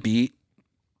making a beat,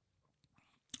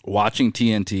 watching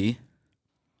TNT,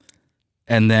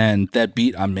 and then that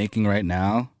beat I'm making right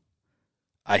now,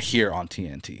 I hear on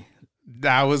TNT.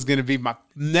 That was gonna be my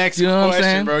next You know what I'm question,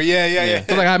 saying? bro. Yeah.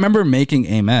 So like I remember making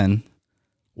Amen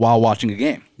while watching a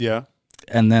game. Yeah.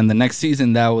 And then the next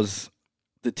season, that was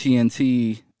the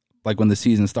TNT, like when the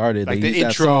season started. Like they the used that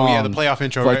intro, song the playoff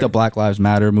intro, for, like right? the Black Lives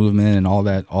Matter movement and all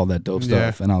that dope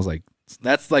stuff. Yeah. And I was like,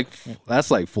 that's like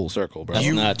full circle, bro. Do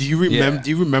you nuts. remember? Yeah. Do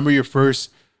you remember your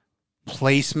first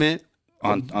placement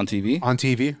on TV, on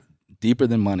TV? Deeper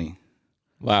Than Money,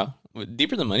 Wow.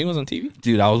 Deeper Than Money was on TV?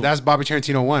 dude. I was That's Bobby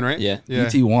Tarantino 1, right? Yeah.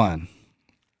 BT1.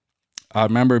 I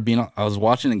remember I was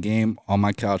watching a game on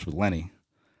my couch with Lenny.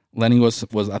 Lenny was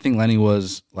I think Lenny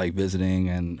was like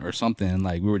visiting or something.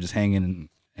 Like we were just hanging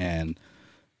and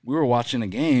we were watching a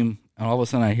game, and all of a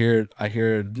sudden I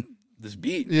heard this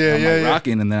beat. Yeah, I'm yeah, like yeah.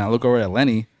 rocking, and then I look over at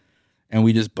Lenny, and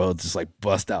we just both just like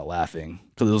bust out laughing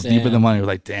because it was Deeper Damn. Than Money. We're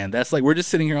like, damn, that's like we're just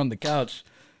sitting here on the couch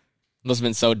Must have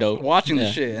been so dope. watching Yeah.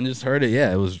 the shit and just heard it.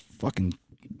 Yeah, it was fucking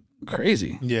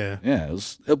crazy. Yeah. Yeah,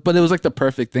 but it was like the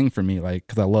perfect thing for me, like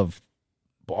because I love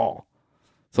ball.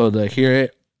 So to hear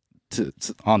it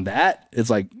on that, it's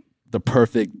like the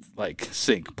perfect like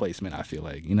sync placement. I feel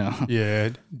like, you know. Yeah.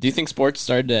 Do you think sports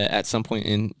started to, at some point,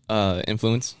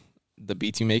 influence the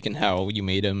beats you make and how you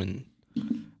made them? And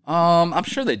I'm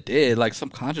sure they did. Like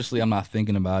subconsciously, I'm not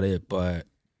thinking about it, but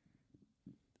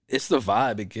it's the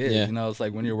vibe it gives. Yeah. You know, it's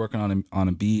like when you're working on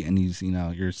a beat and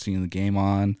you're seeing the game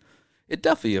on, it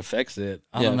definitely affects it.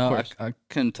 I Yeah, don't of know. course. I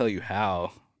couldn't tell you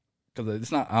how because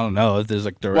it's not. I don't know if there's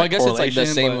like direct. well, I guess it's like the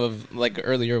correlation, same but- of like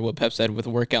earlier what Pep said with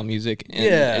workout music. And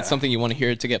Yeah. it's something you want to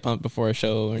hear to get pumped before a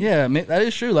show. Yeah, that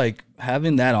is true. Like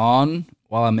having that on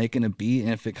while I'm making a beat,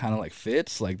 and if it kind of like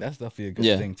fits, like that's definitely a good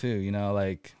Yeah. thing too. You know,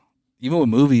 like even with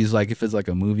movies, like if it's like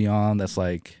a movie on that's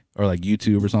like or like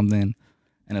YouTube or something,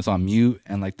 and it's on mute,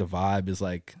 and like the vibe is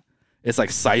like it's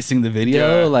like sicing the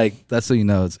video, Yeah. like that's so you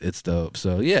know it's dope.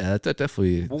 So yeah, that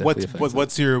definitely.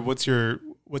 What's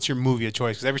your movie of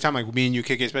choice? Because every time like me and you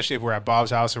kick it, especially if we're at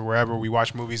Bob's house or wherever we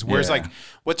watch movies, where's Yeah. like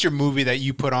what's your movie that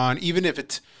you put on, even if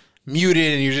it's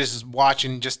muted and you're just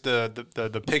watching just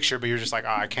the picture, but you're just like, oh,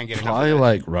 I can't get enough. Probably Of that.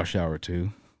 like Rush Hour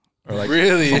 2. Or like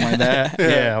Really? something like that.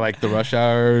 Yeah, like the Rush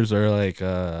Hours or like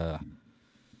I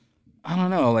don't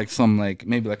know, like some like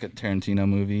maybe like a Tarantino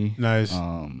movie. Nice.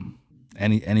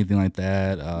 Anything like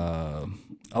that. A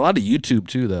lot of YouTube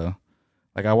too though.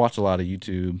 Like I watch a lot of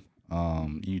YouTubers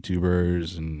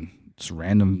and just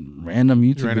random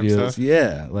YouTube Random videos. stuff?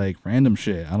 Yeah, like random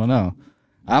shit. I don't know.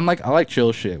 I like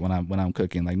chill shit when I'm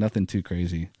cooking. Like nothing too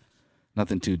crazy.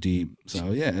 Nothing too deep.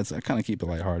 So yeah, I kind of keep it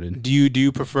lighthearted. Do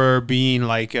you prefer being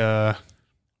like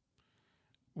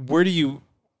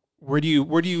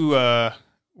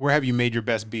where have you made your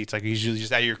best beats? Like usually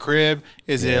just at your crib?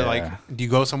 Is it like Yeah. do you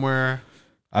go somewhere?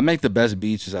 I make the best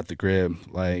beats just at the crib.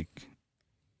 Like,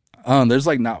 there's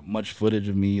like not much footage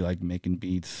of me like making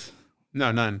beats.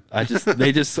 No, none.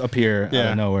 They just appear out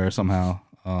Yeah. of nowhere somehow.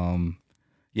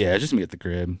 Yeah, it's just me at the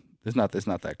crib. It's not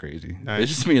that crazy. Nice.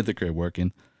 It's just me at the crib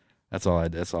working. That's all.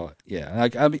 Yeah,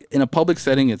 like I mean, in a public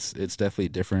setting, it's definitely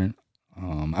different.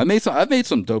 I've made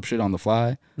some dope shit on the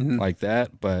fly like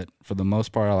that, but for the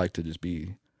most part, I like to just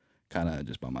be kind of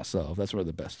just by myself. That's where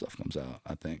the best stuff comes out,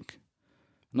 I think.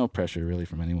 No pressure really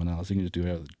from anyone else. You can just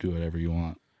do whatever you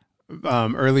want.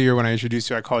 Earlier when I introduced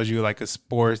you, I called you like a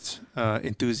sports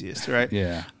enthusiast, right?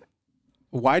 Yeah.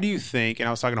 Why do you think, and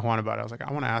I was talking to Juan about it, I was like,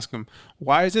 I want to ask him,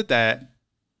 why is it that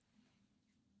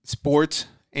sports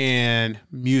and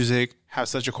music have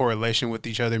such a correlation with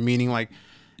each other? Meaning like,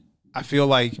 I feel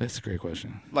like, That's a great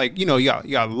question. like, you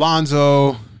got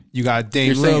Lonzo, you got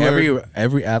Dame You're saying Lillard.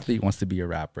 every athlete wants to be a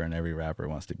rapper, and every rapper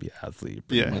wants to be an athlete.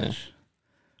 Pretty Yeah. much.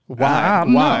 Why? I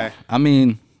don't know. Why? I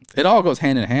mean, it all goes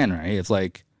hand in hand, right? It's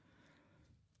like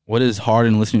what is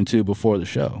Harden listening to before the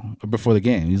show or before the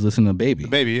game? He's listening to Baby.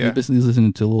 Baby, yeah. He's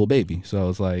listening to Lil Baby. So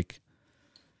it's like,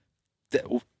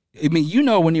 I mean, you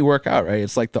know, when you work out, right?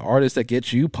 It's like the artist that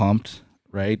gets you pumped,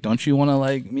 right? Don't you want to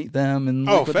like meet them and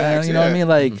facts, them? You know what I mean?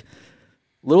 Like,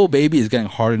 Lil Baby is getting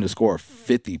Harden to score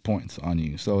 50 points on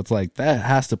you. So it's like that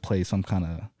has to play some kind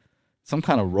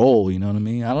of role. You know what I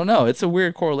mean? I don't know. It's a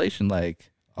weird correlation.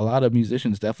 Like a lot of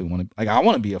musicians definitely want to. Like I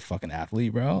want to be a fucking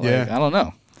athlete, bro. Like, Yeah. I don't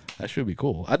know. That should be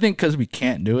cool. I think because we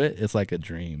can't do it, it's like a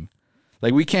dream.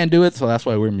 Like we can't do it, so that's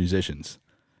why we're musicians.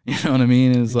 You know what I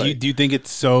mean? It's like, do you think it's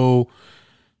so?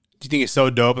 Do you think it's so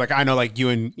dope? Like I know, like you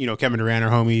and Kevin Durant are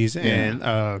homies, and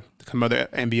some other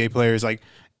NBA players. Like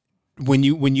when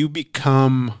you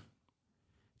become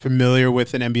familiar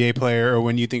with an NBA player, or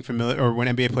when you think familiar, or when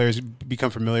NBA players become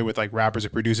familiar with like rappers or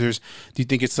producers, do you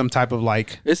think it's some type of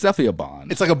like? it's definitely a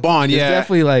bond. It's like a bond, yeah. It's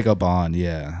definitely like a bond.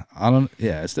 Yeah,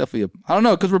 it's definitely I don't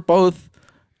know because we're both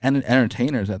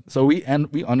entertainers. So we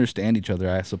understand each other,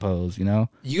 I suppose. You know,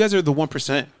 You guys are the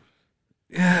 1%.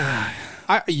 yeah.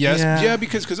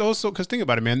 Because think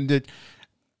about it, man. That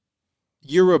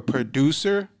you're a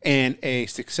producer and a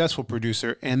successful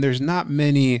producer, and there's not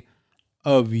many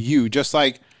of you. Just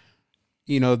like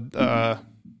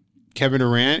Kevin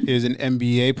Durant is an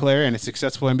NBA player and a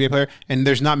successful NBA player, and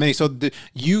there's not many. So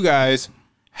you guys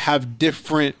have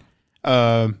different.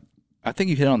 I think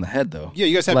you hit it on the head though. Yeah,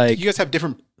 you guys have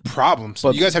different problems.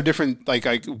 But- You guys have different like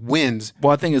wins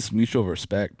Well, I think it's mutual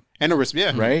respect. and a risk.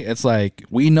 Yeah, Right? It's like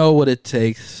we know what it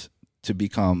takes to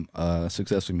become a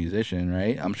successful musician,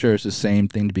 right? I'm sure it's the same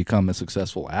thing to become a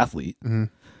successful athlete. Mhm.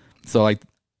 So like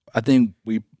I think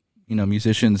we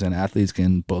musicians and athletes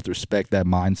can both respect that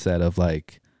mindset of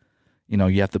like, you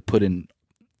have to put in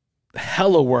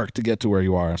hella work to get to where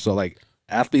you are. So like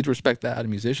athletes respect that out of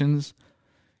musicians,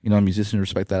 musicians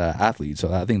respect that out of athletes.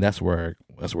 So I think that's where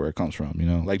it comes from,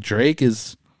 Like Drake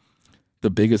is the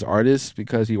biggest artist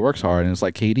because he works hard, and it's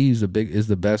like KD is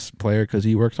the best player because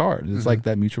he works hard. It's like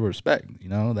that mutual respect,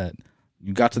 that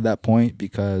you got to that point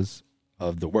because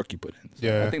of the work you put in. So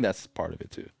Yeah. I think that's part of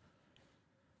it too,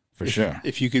 for sure.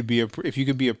 If you could be a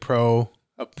pro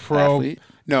Athlete?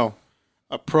 no,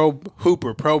 a pro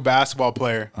hooper, pro basketball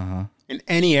player in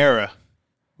any era,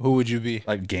 who would you be?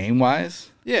 Like game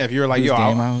wise, Yeah, if you're like, who's yo,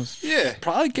 game I'll- wise? yeah,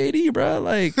 Probably KD, bro.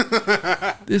 Like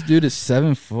this dude is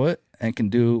 7 foot and can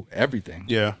do everything.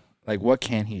 yeah. Like what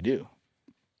can he do?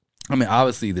 I mean,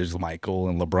 obviously there's Michael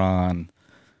and LeBron,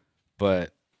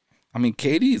 but I mean,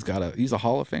 KD's he's a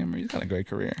Hall of Famer. He's got a great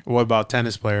career. What about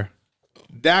tennis player?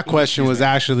 That question was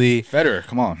actually Federer,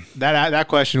 come on. that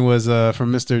question was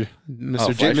from Mr.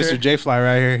 Fletcher? J Fly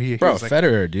right here. He Bro, was like,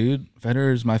 Federer, dude.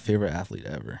 Federer is my favorite athlete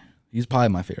ever. He's probably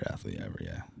my favorite athlete ever,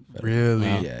 yeah. Federer. Really?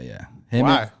 Yeah. Him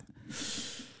Why?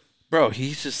 bro,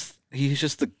 he's just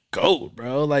the GOAT,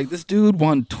 bro. Like this dude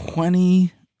won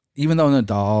 20, even though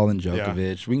Nadal and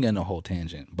Djokovic, we can get in a whole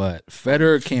tangent. But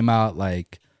Federer came out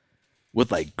like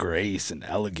with like grace and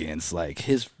elegance, like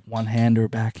his one-hander,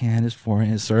 backhand, his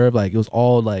forehand, his serve, like it was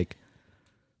all like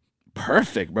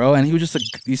perfect, bro. And he was just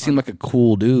he seemed like a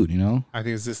cool dude, I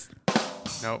think it's this.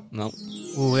 No. No.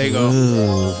 Ooh, there you go.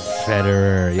 Ooh,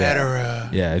 Federer, yeah.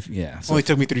 Federer. Yeah. So, Only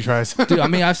took me 3 tries. dude, I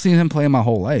mean, I've seen him play my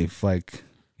whole life. Like,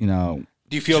 Do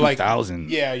you feel like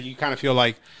 2000. Yeah, you kind of feel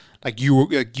like you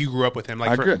grew up with him.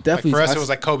 Like I for, grew- definitely- like for us, I- it was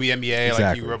like Kobe NBA. Like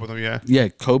Exactly. you grew up with him. Yeah. Yeah,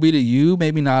 Kobe to you,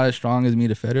 maybe not as strong as me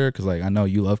to Federer, because like I know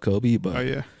you love Kobe, but Oh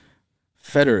yeah.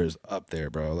 Federer is up there,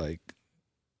 bro. Like,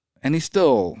 and he's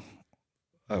still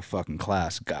a fucking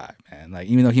class guy, man. Like,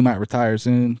 even though he might retire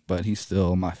soon, but he's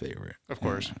still my favorite. Of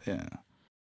course. Yeah.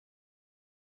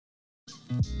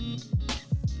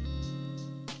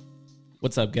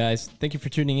 What's up, guys? Thank you for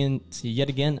tuning in to yet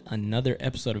again another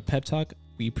episode of Pep Talk.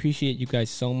 We appreciate you guys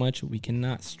so much. We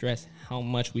cannot stress how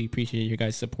much we appreciate your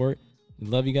guys' support. We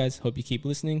love you guys. Hope you keep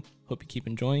listening. Hope you keep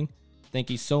enjoying. Thank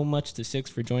you so much to Six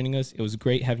for joining us. It was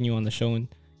great having you on the show and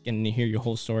getting to hear your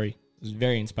whole story. It was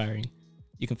very inspiring.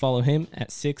 You can follow him at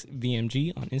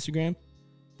 6VMG on Instagram.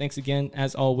 Thanks again,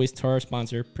 as always, to our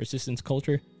sponsor, Persistence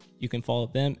Culture. You can follow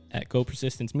them at Go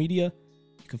Persistence Media.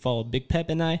 You can follow Big Pep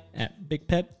and I at Big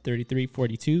Pep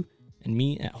 3342 and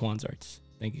me at Juan's Arts.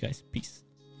 Thank you guys. Peace.